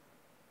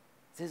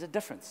 There's a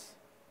difference.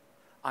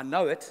 I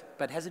know it,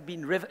 but has it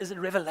been, is it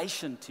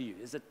revelation to you?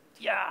 Is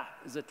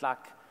it like,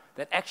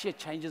 that actually it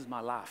changes my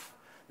life?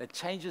 It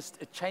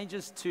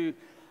changes to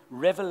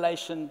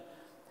revelation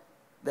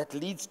that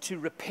leads to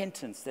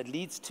repentance, that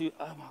leads to,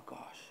 oh my gosh,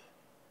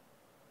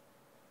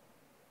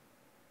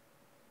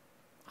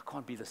 I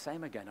can't be the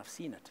same again. I've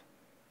seen it.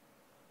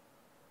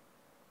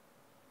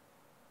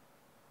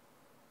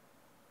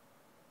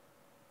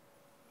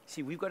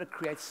 See, we've got to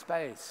create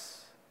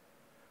space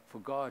for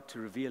God to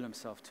reveal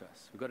Himself to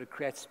us. We've got to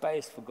create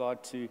space for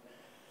God to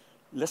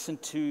listen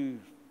to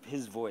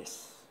His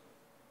voice.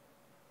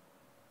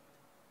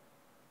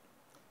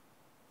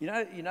 You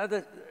know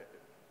that.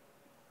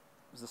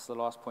 Is this the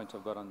last point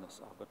I've got on this?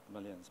 I've got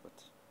millions, but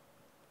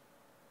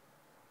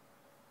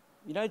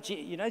you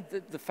know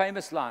the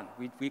famous line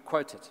we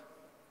quote it.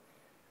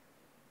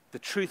 The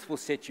truth will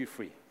set you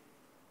free.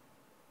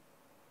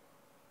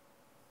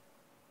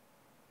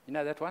 You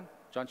know that one,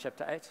 John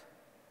chapter 8.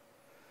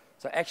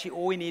 So actually,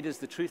 all we need is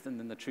the truth, and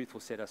then the truth will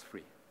set us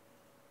free.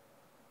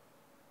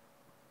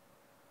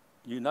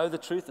 You know the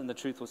truth, and the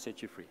truth will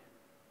set you free.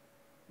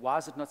 Why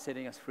is it not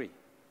setting us free?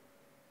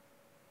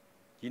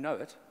 You know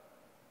it.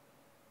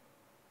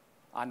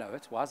 I know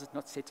it. Why is it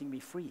not setting me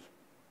free?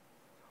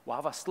 Why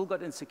have I still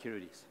got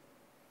insecurities?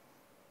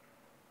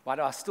 Why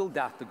do I still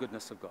doubt the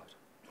goodness of God?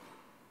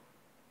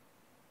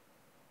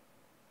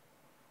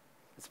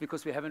 It's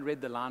because we haven't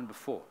read the line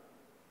before.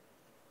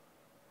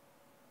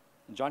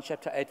 In John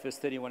chapter 8, verse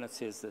 31, it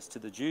says this: to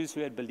the Jews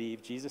who had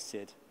believed, Jesus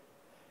said,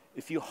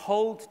 if you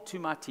hold to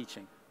my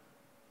teaching,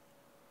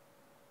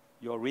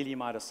 you are really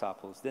my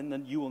disciples.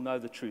 Then you will know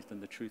the truth,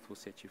 and the truth will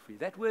set you free.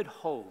 That word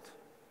hold,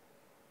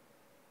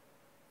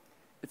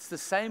 it's the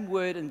same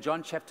word in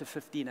John chapter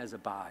 15 as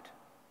abide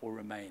or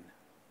remain.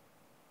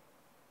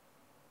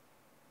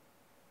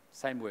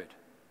 Same word.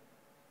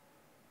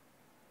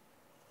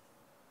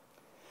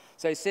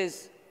 So he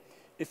says,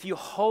 if you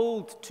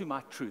hold to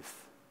my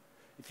truth,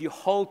 if you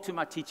hold to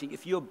my teaching,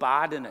 if you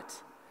abide in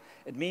it,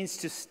 it means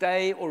to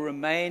stay or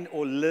remain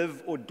or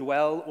live or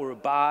dwell or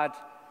abide,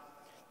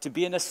 to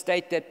be in a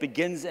state that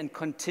begins and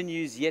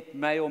continues, yet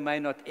may or may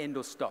not end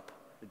or stop.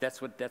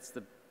 That's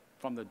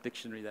from the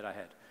dictionary that I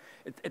had.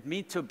 It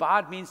means to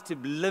abide means to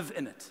live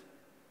in it.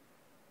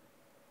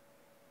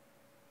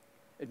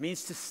 It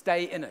means to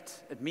stay in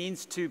it. It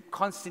means to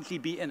constantly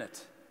be in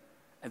it.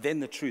 And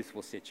then the truth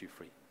will set you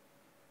free.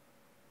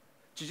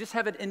 To just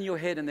have it in your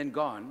head and then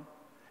gone,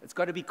 it's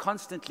got to be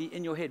constantly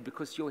in your head,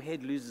 because your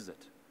head loses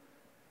it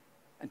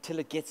until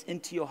it gets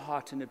into your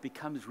heart and it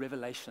becomes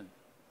revelation.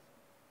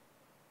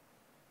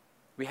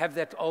 We have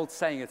that old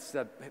saying, it's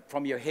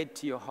from your head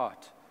to your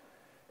heart.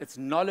 It's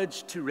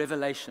knowledge to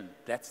revelation.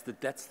 That's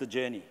the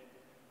journey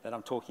that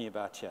I'm talking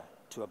about here.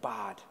 To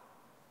abide.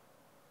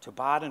 To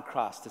abide in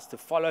Christ is to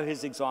follow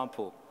His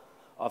example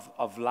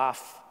of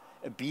life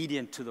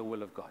obedient to the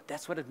will of God.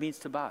 That's what it means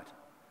to abide.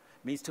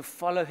 It means to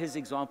follow His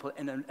example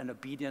in an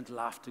obedient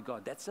life to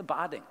God. That's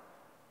abiding.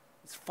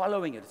 It's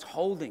following it. It's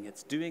holding.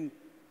 It's doing.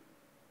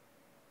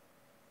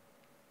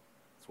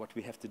 It's what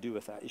we have to do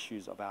with our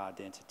issues of our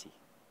identity.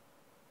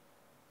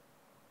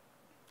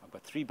 I've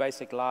got 3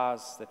 basic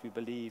lies that we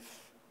believe,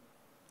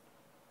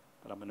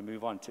 but I'm going to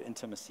move on to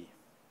intimacy.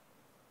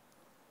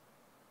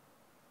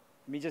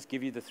 Let me just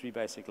give you the 3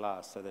 basic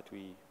lies so that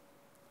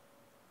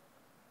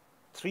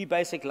 3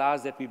 basic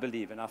lies that we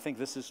believe. And I think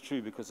this is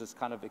true because it's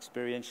kind of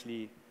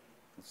experientially,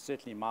 it's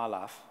certainly my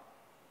life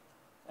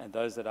and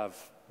those that I've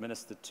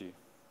ministered to.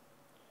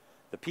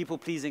 The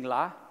people-pleasing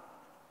lie.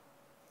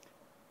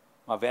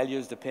 My value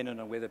is dependent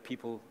on whether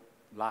people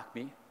like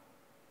me.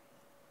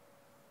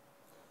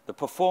 The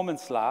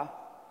performance lie.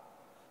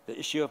 The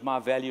issue of my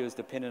value is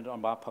dependent on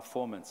my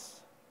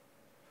performance.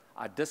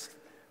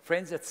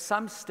 Friends, at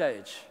some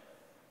stage,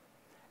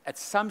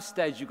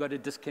 you've got to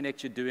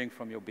disconnect your doing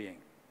from your being.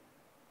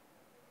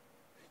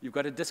 You've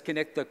got to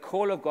disconnect the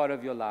call of God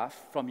of your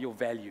life from your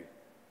value.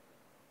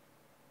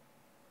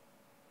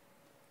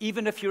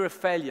 Even if you're a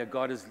failure,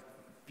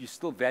 you're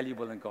still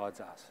valuable in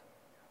God's eyes.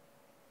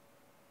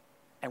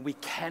 And we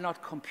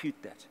cannot compute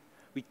that.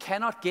 We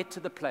cannot get to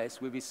the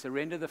place where we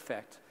surrender the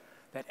fact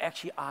that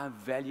actually I am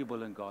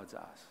valuable in God's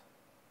eyes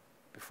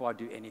before I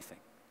do anything.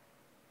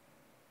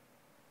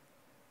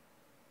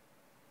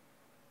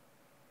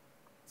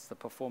 It's the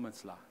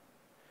performance lie.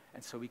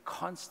 And so we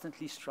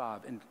constantly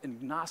strive in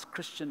nice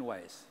Christian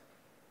ways,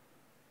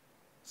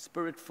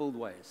 spirit-filled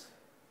ways.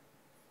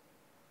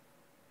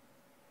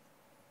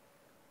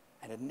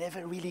 And it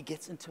never really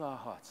gets into our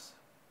hearts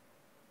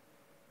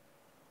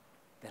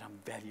that I'm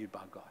valued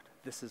by God.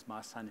 This is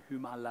my son,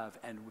 whom I love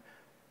and with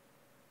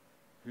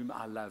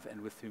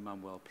whom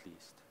I'm well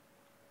pleased.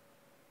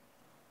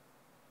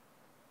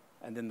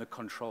 And then the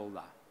control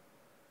lie,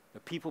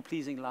 the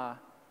people-pleasing lie,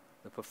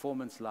 the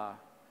performance lie,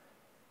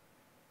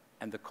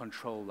 and the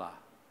control lie.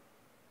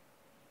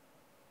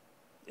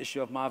 The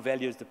issue of my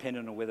value is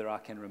dependent on whether I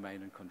can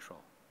remain in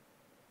control,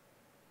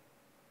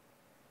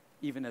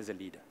 even as a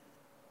leader.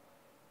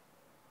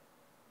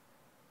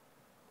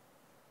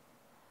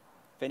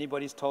 If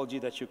anybody's told you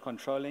that you're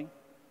controlling,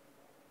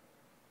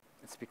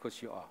 it's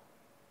because you are.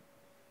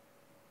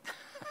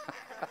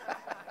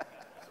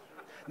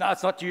 No,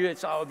 it's not you.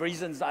 It's our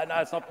reasons. No,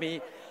 it's not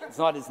me. It's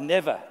not. It's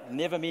never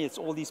me. It's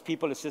all these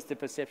people. It's just a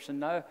perception.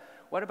 No.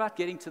 What about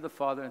getting to the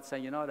Father and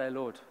saying, you know what, hey,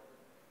 Lord,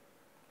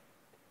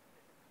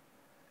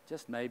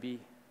 just maybe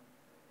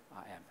I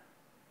am.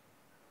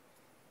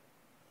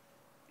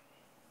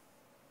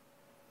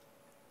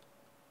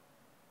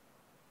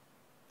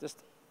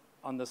 Just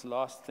on this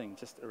last thing,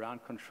 just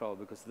around control,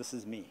 because this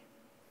is me.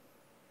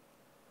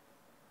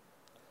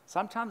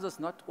 Sometimes it's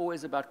not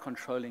always about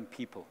controlling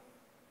people.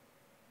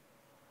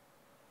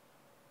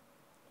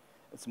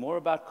 It's more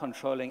about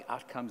controlling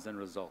outcomes and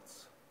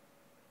results.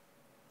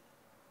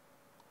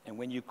 And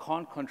when you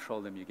can't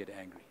control them, you get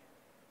angry.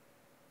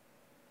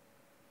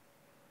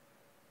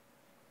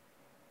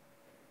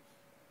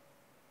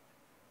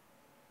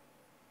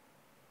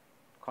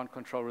 Can't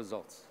control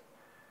results.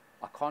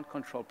 I can't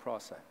control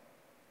process.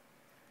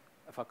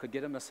 If I could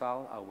get a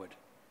missile, I would.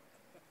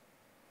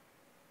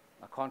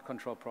 I can't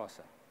control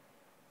process.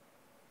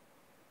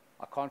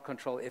 I can't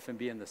control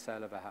F&B and the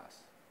sale of a house.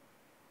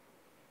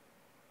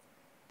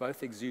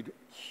 Both exude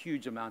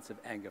huge amounts of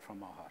anger from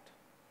my heart.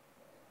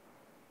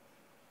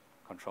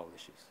 Control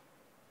issues.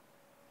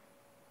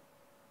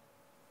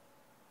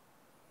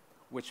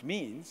 Which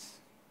means,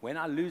 when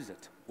I lose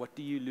it, what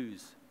do you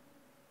lose?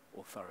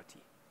 Authority.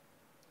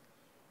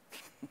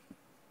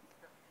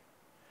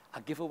 I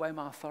give away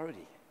my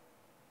authority.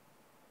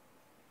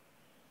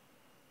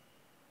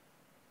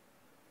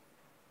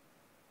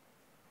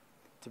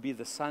 To be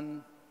the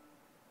son,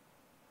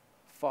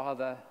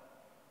 father,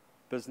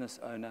 business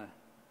owner,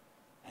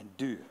 and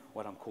do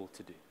what I'm called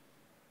to do.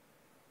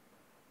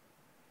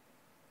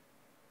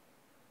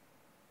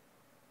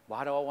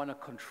 Why do I want to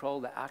control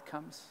the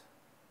outcomes?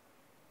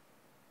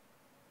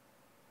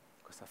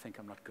 Because I think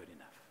I'm not good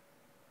enough.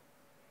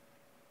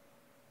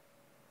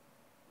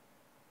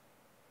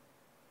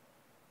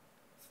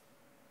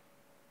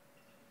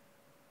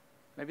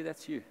 Maybe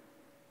that's you.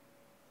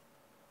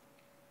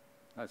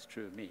 That's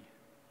true of me.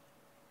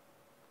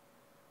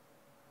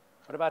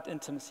 What about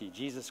intimacy?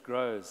 Jesus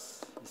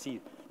grows. You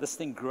see, this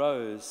thing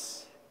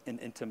grows in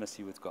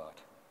intimacy with God.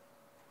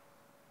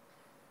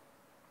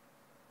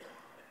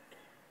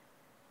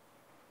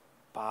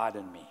 Abide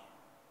in me.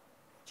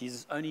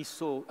 Jesus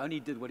only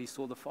did what he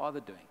saw the Father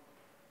doing,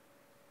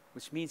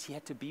 which means he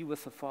had to be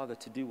with the Father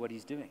to do what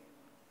he's doing.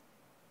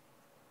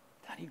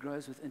 Then he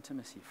grows with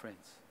intimacy,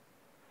 friends.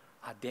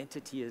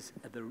 Identity is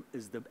at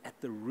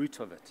the root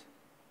of it.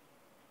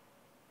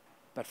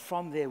 But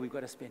from there, we've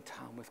got to spend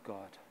time with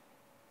God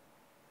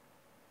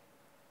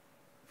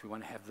if we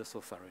want to have this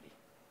authority.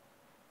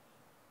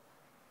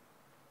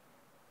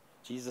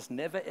 Jesus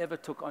never ever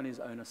took on his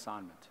own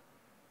assignment.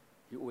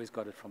 He always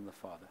got it from the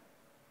Father.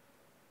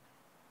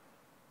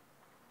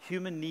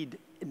 Human need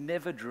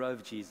never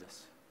drove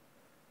Jesus.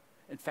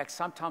 In fact,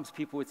 sometimes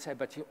people would say,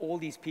 but all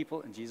these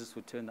people, and Jesus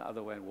would turn the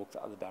other way and walk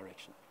the other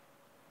direction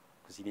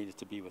because he needed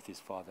to be with his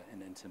Father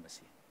in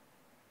intimacy.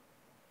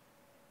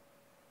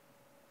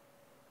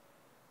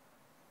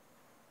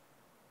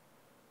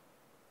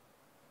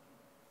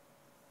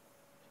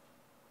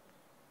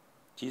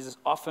 Jesus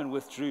often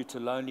withdrew to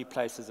lonely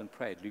places and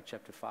prayed, Luke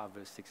chapter 5,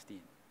 verse 16.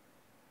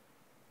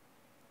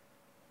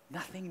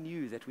 Nothing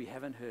new that we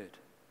haven't heard.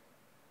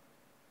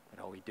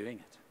 But are we doing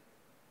it?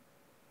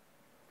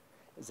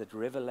 Is it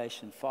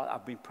revelation? Father,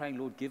 I've been praying,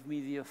 Lord, give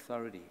me the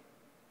authority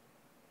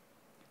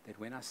that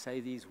when I say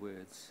these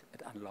words,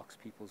 it unlocks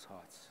people's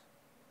hearts.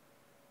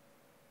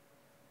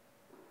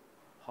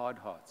 Hard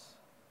hearts,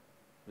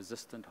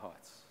 resistant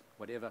hearts,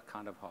 whatever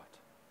kind of heart.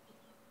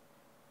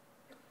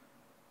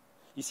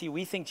 You see,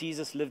 we think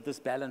Jesus lived this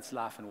balanced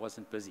life and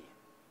wasn't busy.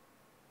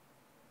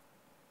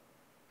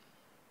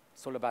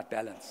 It's all about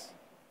balance.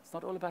 It's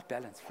not all about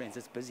balance, friends.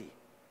 It's busy.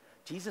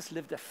 Jesus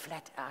lived a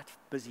flat-out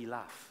busy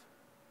life.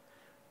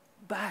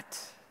 But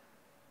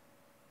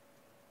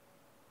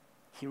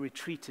he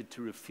retreated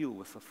to refuel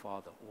with the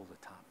Father all the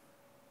time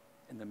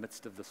in the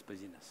midst of this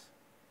busyness.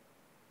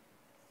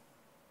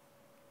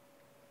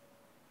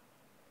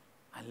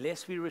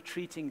 Unless we're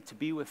retreating to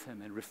be with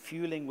him and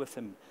refueling with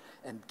him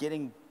and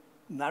getting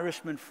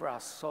nourishment for our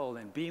soul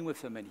and being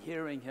with him and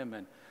hearing him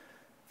and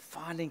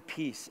finding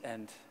peace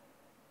and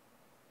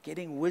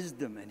getting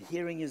wisdom and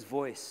hearing his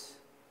voice.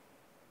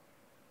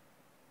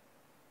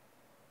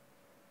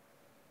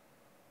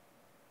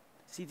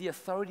 See, the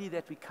authority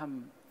that we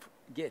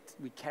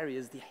carry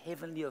is the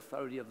heavenly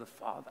authority of the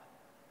Father.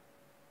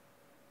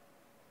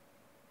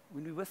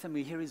 When we're with him,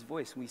 we hear his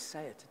voice and we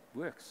say it. It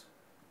works.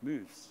 It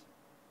moves.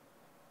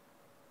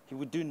 He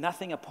would do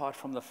nothing apart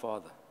from the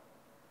Father.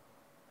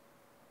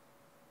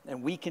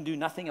 And we can do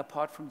nothing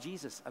apart from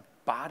Jesus.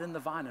 Abide in the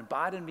vine, and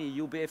abide in me,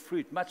 you'll bear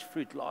fruit, much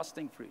fruit,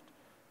 lasting fruit.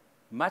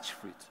 Much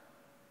fruit.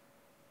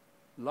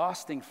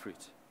 Lasting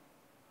fruit.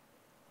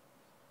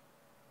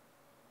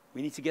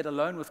 We need to get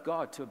alone with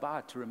God to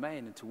abide, to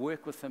remain, and to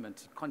work with him, and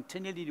to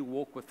continually to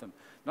walk with him.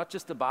 Not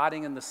just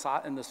abiding in the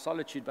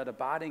solitude, but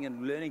abiding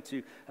and learning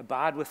to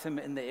abide with him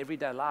in the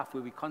everyday life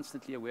where we're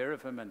constantly aware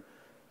of him and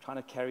trying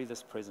to carry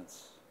this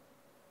presence.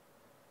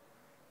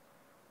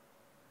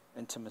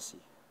 Intimacy.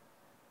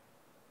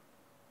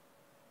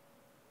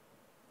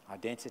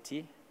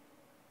 Identity.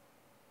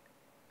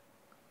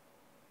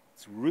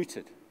 It's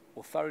rooted.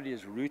 Authority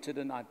is rooted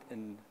in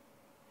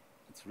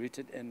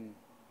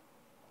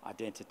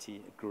identity.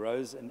 It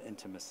grows in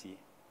intimacy.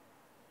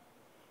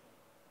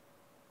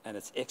 And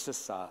it's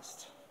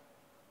exercised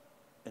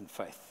in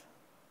faith.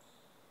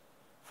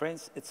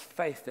 Friends, it's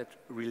faith that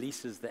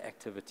releases the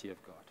activity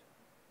of God.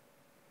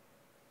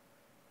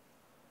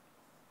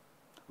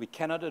 We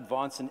cannot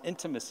advance in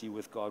intimacy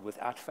with God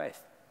without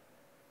faith.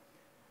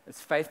 It's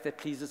faith that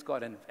pleases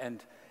God.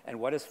 And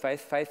what is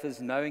faith? Faith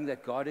is knowing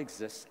that God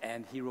exists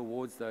and he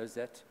rewards those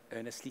that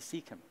earnestly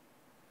seek him.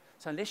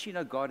 So unless you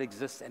know God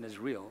exists and is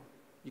real,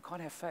 you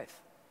can't have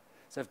faith.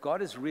 So if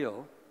God is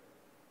real,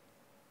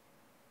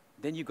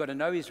 then you've got to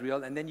know he's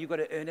real, and then you've got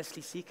to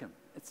earnestly seek him.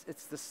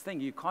 It's this thing.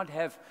 You can't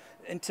have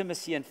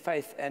intimacy and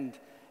faith and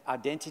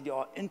identity.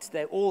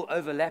 They all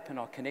overlap and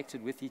are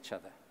connected with each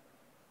other.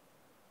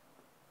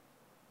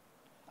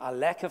 Our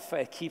lack of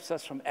faith keeps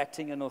us from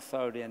acting in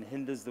authority and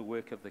hinders the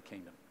work of the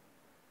kingdom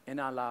in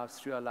our lives,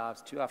 through our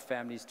lives, to our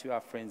families, to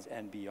our friends,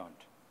 and beyond.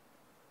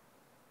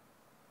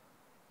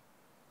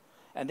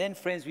 And then,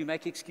 friends, we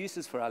make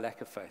excuses for our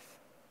lack of faith.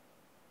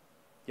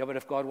 Yeah, but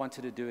if God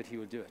wanted to do it, he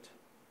would do it.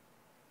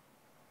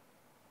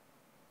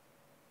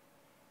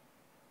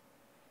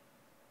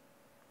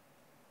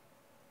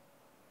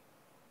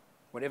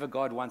 Whatever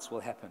God wants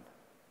will happen.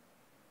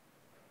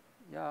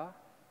 Yeah.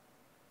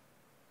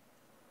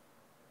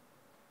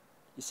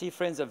 You see,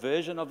 friends, a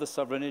version of the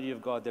sovereignty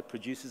of God that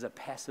produces a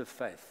passive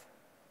faith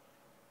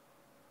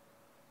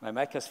may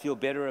make us feel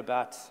better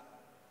about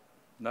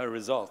no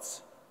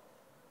results,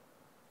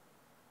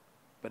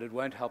 but it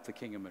won't help the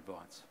kingdom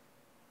advance.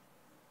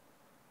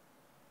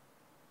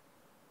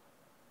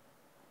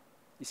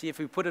 You see, if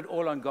we put it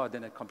all on God,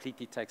 then it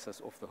completely takes us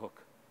off the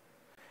hook.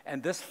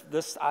 And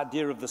this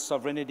idea of the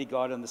sovereignty of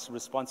God and this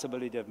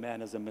responsibility of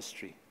man is a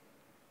mystery.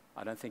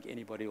 I don't think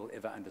anybody will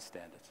ever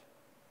understand it.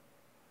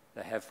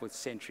 They have for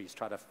centuries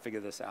tried to figure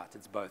this out.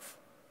 It's both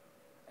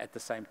at the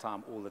same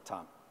time, all the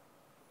time.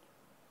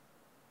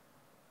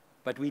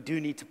 But we do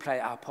need to play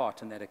our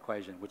part in that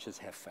equation, which is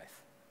have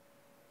faith.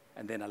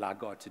 And then allow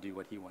God to do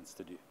what he wants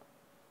to do.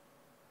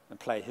 And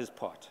play his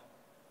part.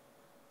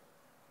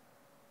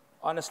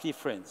 Honestly,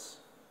 friends,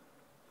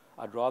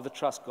 I'd rather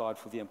trust God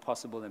for the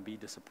impossible and be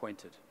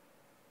disappointed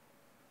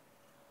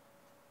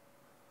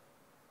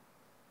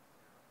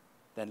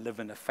than live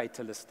in a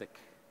fatalistic,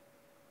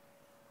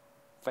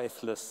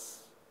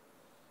 faithless,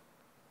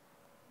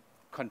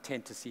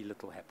 content to see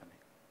little happening.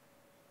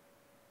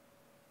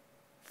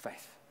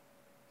 Faith.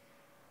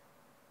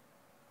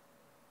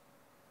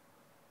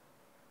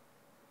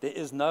 There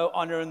is no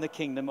honor in the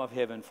kingdom of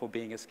heaven for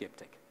being a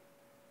skeptic.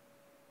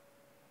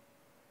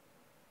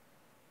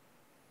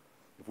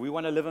 If we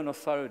want to live in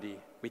authority,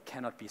 we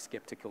cannot be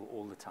skeptical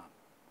all the time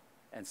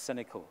and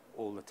cynical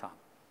all the time.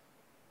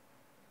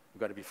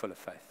 We've got to be full of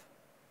faith,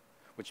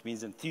 which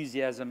means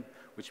enthusiasm,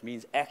 which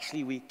means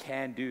actually we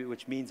can do,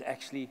 which means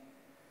actually,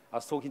 I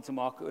was talking to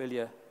Mark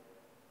earlier.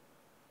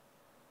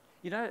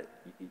 You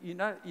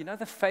know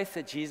the faith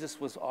that Jesus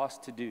was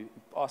asked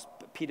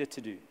Peter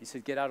to do. He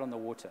said, get out on the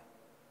water.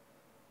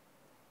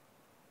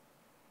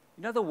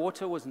 You know, the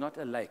water was not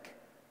a lake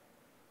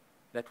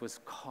that was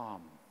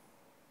calm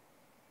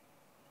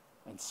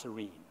and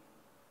serene.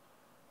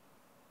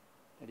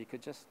 That he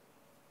could just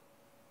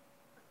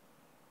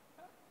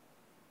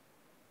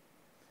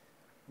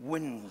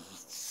winds,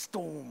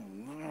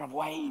 storm,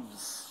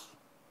 waves.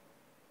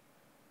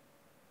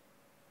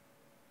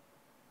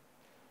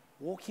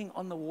 Walking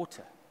on the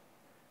water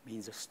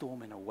means a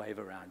storm and a wave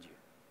around you.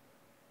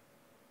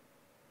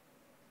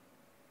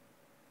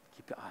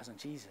 Keep your eyes on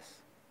Jesus.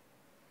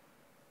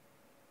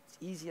 It's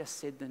easier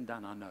said than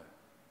done, I know.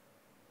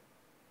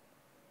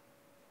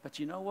 But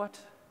you know what?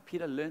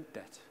 Peter learned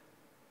that.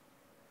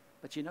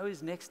 But you know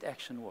his next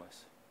action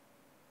was?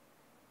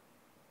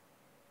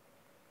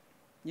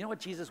 You know what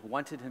Jesus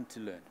wanted him to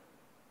learn?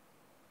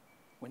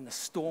 When the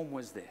storm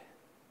was there,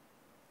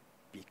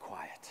 be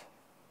quiet.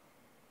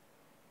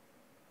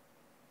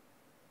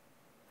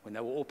 When they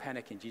were all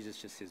panicking,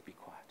 Jesus just says, be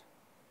quiet.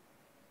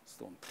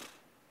 Storm.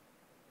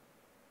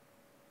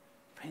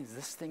 Friends,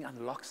 this thing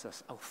unlocks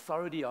us.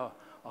 Authority are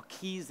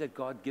keys that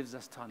God gives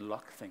us to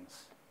unlock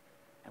things.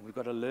 And we've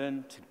got to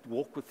learn to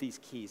walk with these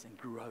keys and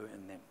grow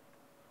in them.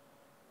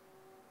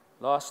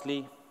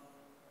 Lastly,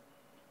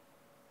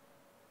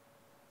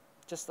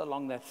 just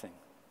along that thing,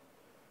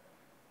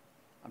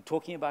 I'm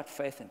talking about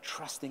faith and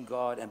trusting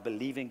God and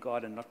believing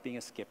God and not being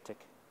a skeptic.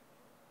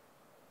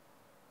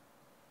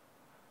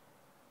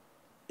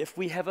 If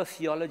we have a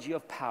theology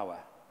of power,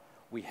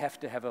 we have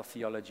to have a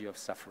theology of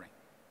suffering.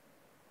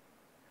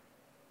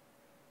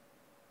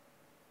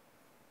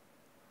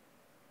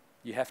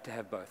 You have to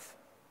have both.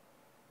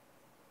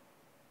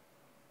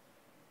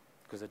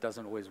 Because it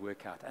doesn't always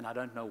work out. And I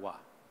don't know why.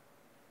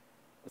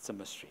 It's a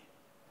mystery.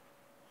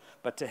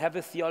 But to have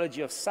a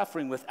theology of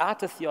suffering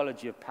without a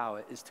theology of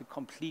power is to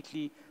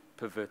completely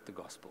pervert the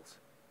Gospels.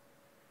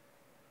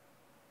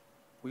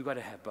 We've got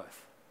to have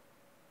both.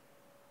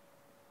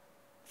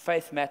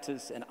 Faith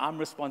matters, and I'm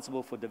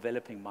responsible for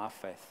developing my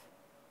faith,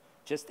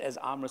 just as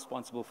I'm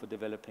responsible for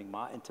developing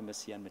my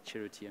intimacy and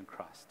maturity in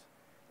Christ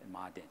and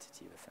my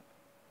identity with Him.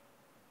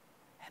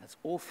 And it's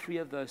all three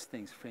of those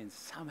things, friends.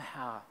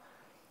 Somehow,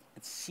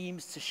 it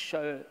seems to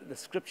show, the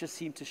scriptures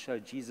seem to show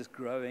Jesus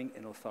growing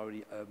in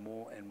authority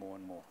more and more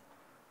and more.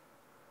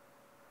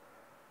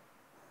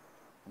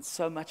 And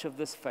so much of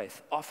this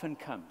faith often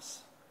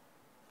comes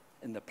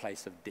in the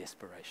place of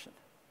desperation.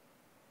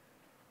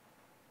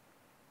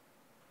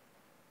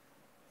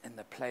 In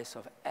the place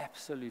of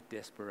absolute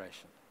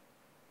desperation.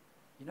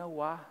 You know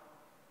why?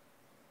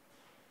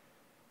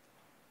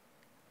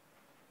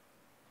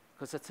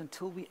 Because it's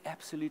until we're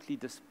absolutely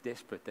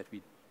desperate that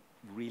we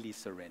really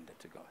surrender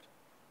to God.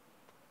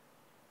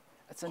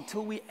 It's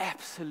until we're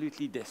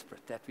absolutely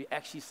desperate that we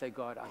actually say,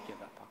 God, I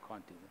give up. I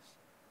can't do this.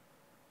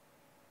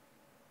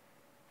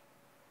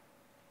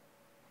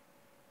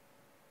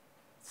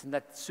 It's in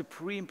that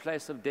supreme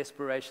place of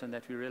desperation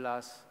that we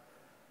realize,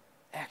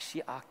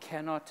 actually, I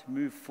cannot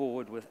move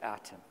forward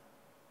without Him.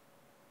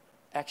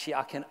 Actually,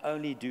 I can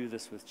only do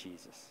this with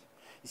Jesus.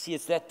 You see,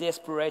 it's that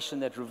desperation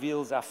that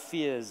reveals our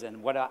fears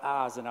and what our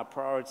ours and our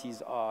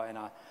priorities are and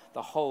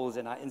the holes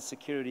and our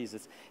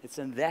insecurities. It's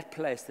in that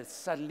place that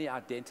suddenly our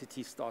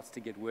identity starts to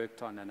get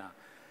worked on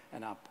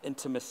and our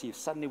intimacy.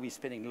 Suddenly we're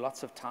spending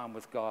lots of time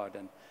with God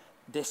and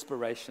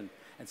desperation,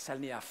 and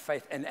suddenly our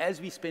faith. And as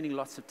we're spending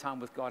lots of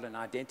time with God and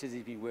our identity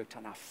is being worked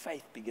on, our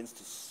faith begins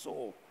to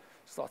soar,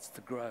 starts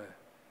to grow,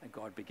 and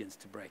God begins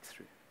to break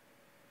through.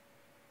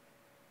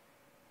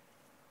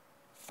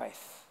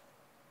 Faith.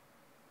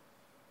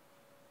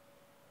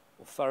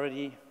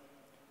 Authority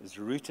is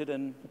rooted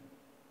in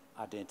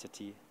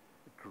identity.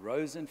 It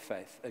grows in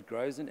faith. It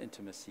grows in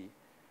intimacy,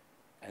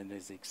 and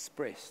is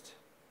expressed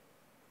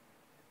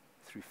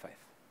through faith.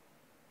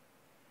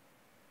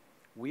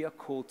 We are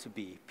called to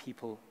be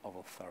people of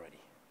authority.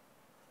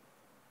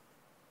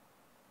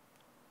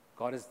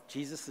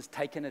 Jesus has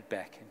taken it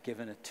back and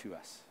given it to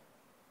us.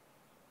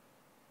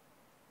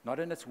 Not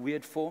in its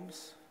weird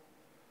forms,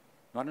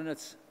 not in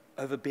its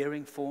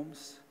overbearing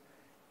forms,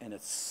 in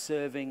its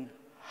serving,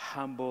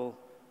 humble,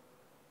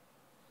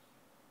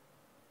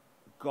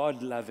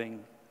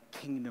 God-loving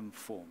kingdom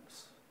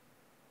forms.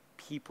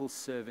 People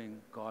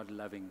serving,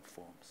 God-loving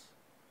forms.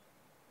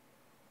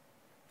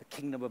 The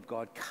kingdom of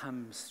God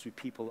comes through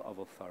people of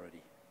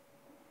authority.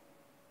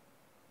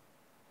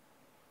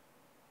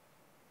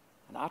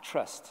 And I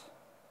trust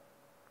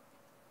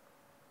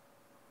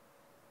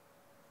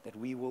that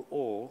we will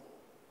all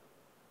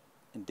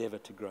endeavor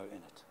to grow in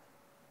it.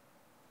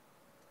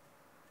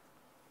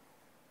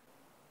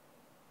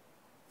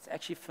 It's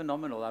actually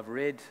phenomenal. I've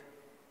read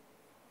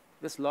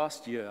this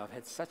last year, I've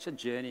had such a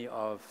journey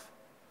of,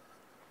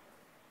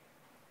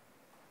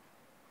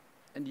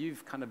 and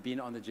you've kind of been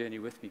on the journey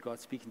with me, God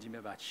speaking to me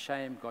about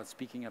shame, God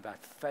speaking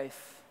about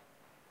faith.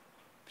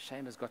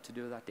 Shame has got to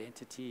do with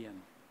identity, and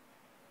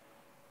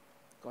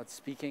God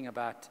speaking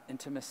about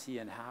intimacy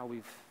and how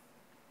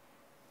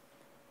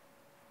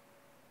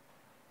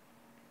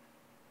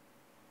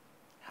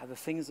the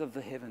things of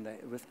the heaven,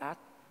 without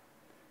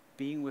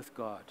being with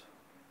God,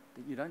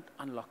 that you don't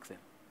unlock them.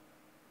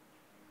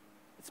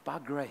 It's by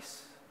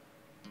grace.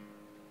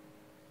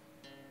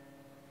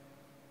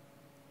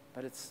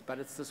 But it's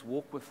this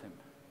walk with Him.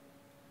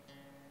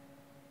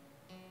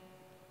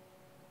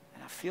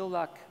 And I feel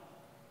like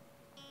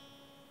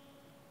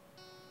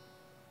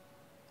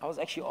I was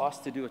actually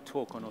asked to do a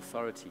talk on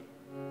authority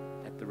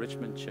at the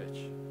Richmond Church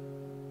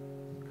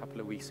a couple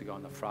of weeks ago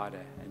on the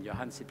Friday. And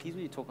Johan said, please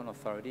will you talk on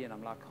authority? And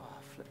I'm like, oh,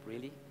 flip,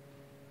 really?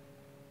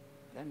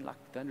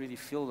 Don't really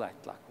feel that.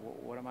 Like,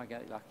 what am I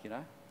going to, you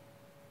know?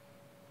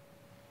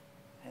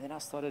 And then I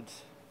started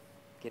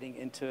getting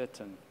into it,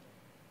 and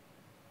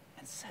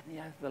And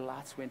suddenly the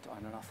lights went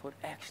on, and I thought,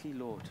 actually,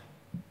 Lord,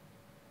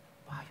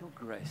 by your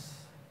grace,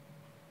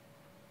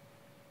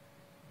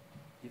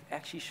 you've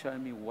actually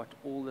shown me what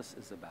all this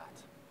is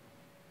about.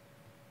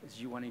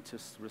 Is you wanting to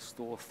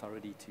restore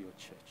authority to your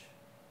church.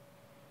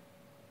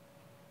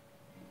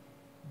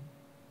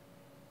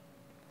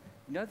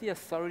 You know, the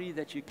authority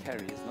that you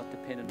carry is not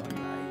dependent on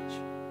your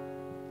age.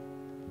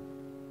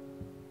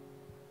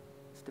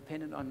 It's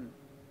dependent on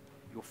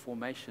your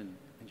formation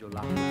and your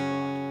life with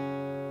God.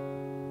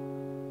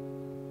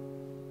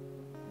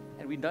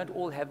 And we don't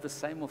all have the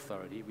same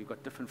authority. We've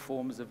got different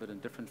forms of it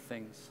and different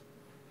things.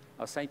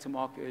 I was saying to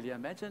Mark earlier,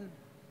 imagine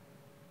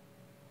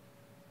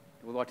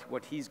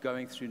what he's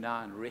going through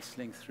now and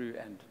wrestling through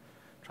and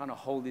trying to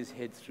hold his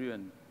head through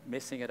and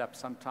messing it up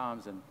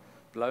sometimes and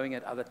blowing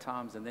it other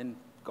times, and then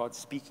God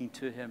speaking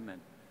to him.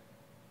 And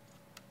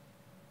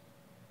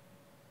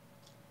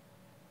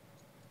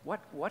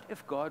what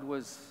if God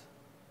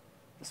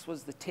this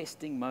was the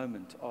testing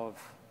moment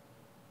of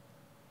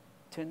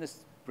turn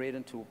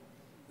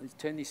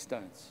these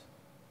stones.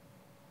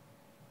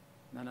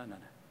 No.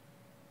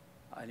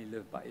 I only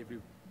live by every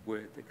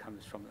word that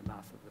comes from the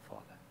mouth of the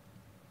Father.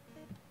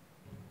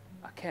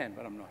 I can,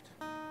 but I'm not.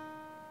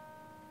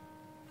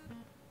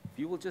 If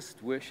you will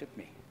just worship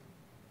me,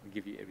 I'll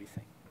give you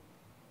everything.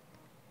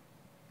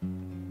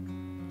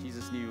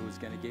 Jesus knew he was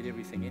going to get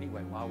everything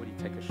anyway. Why would he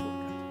take a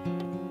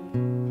shortcut?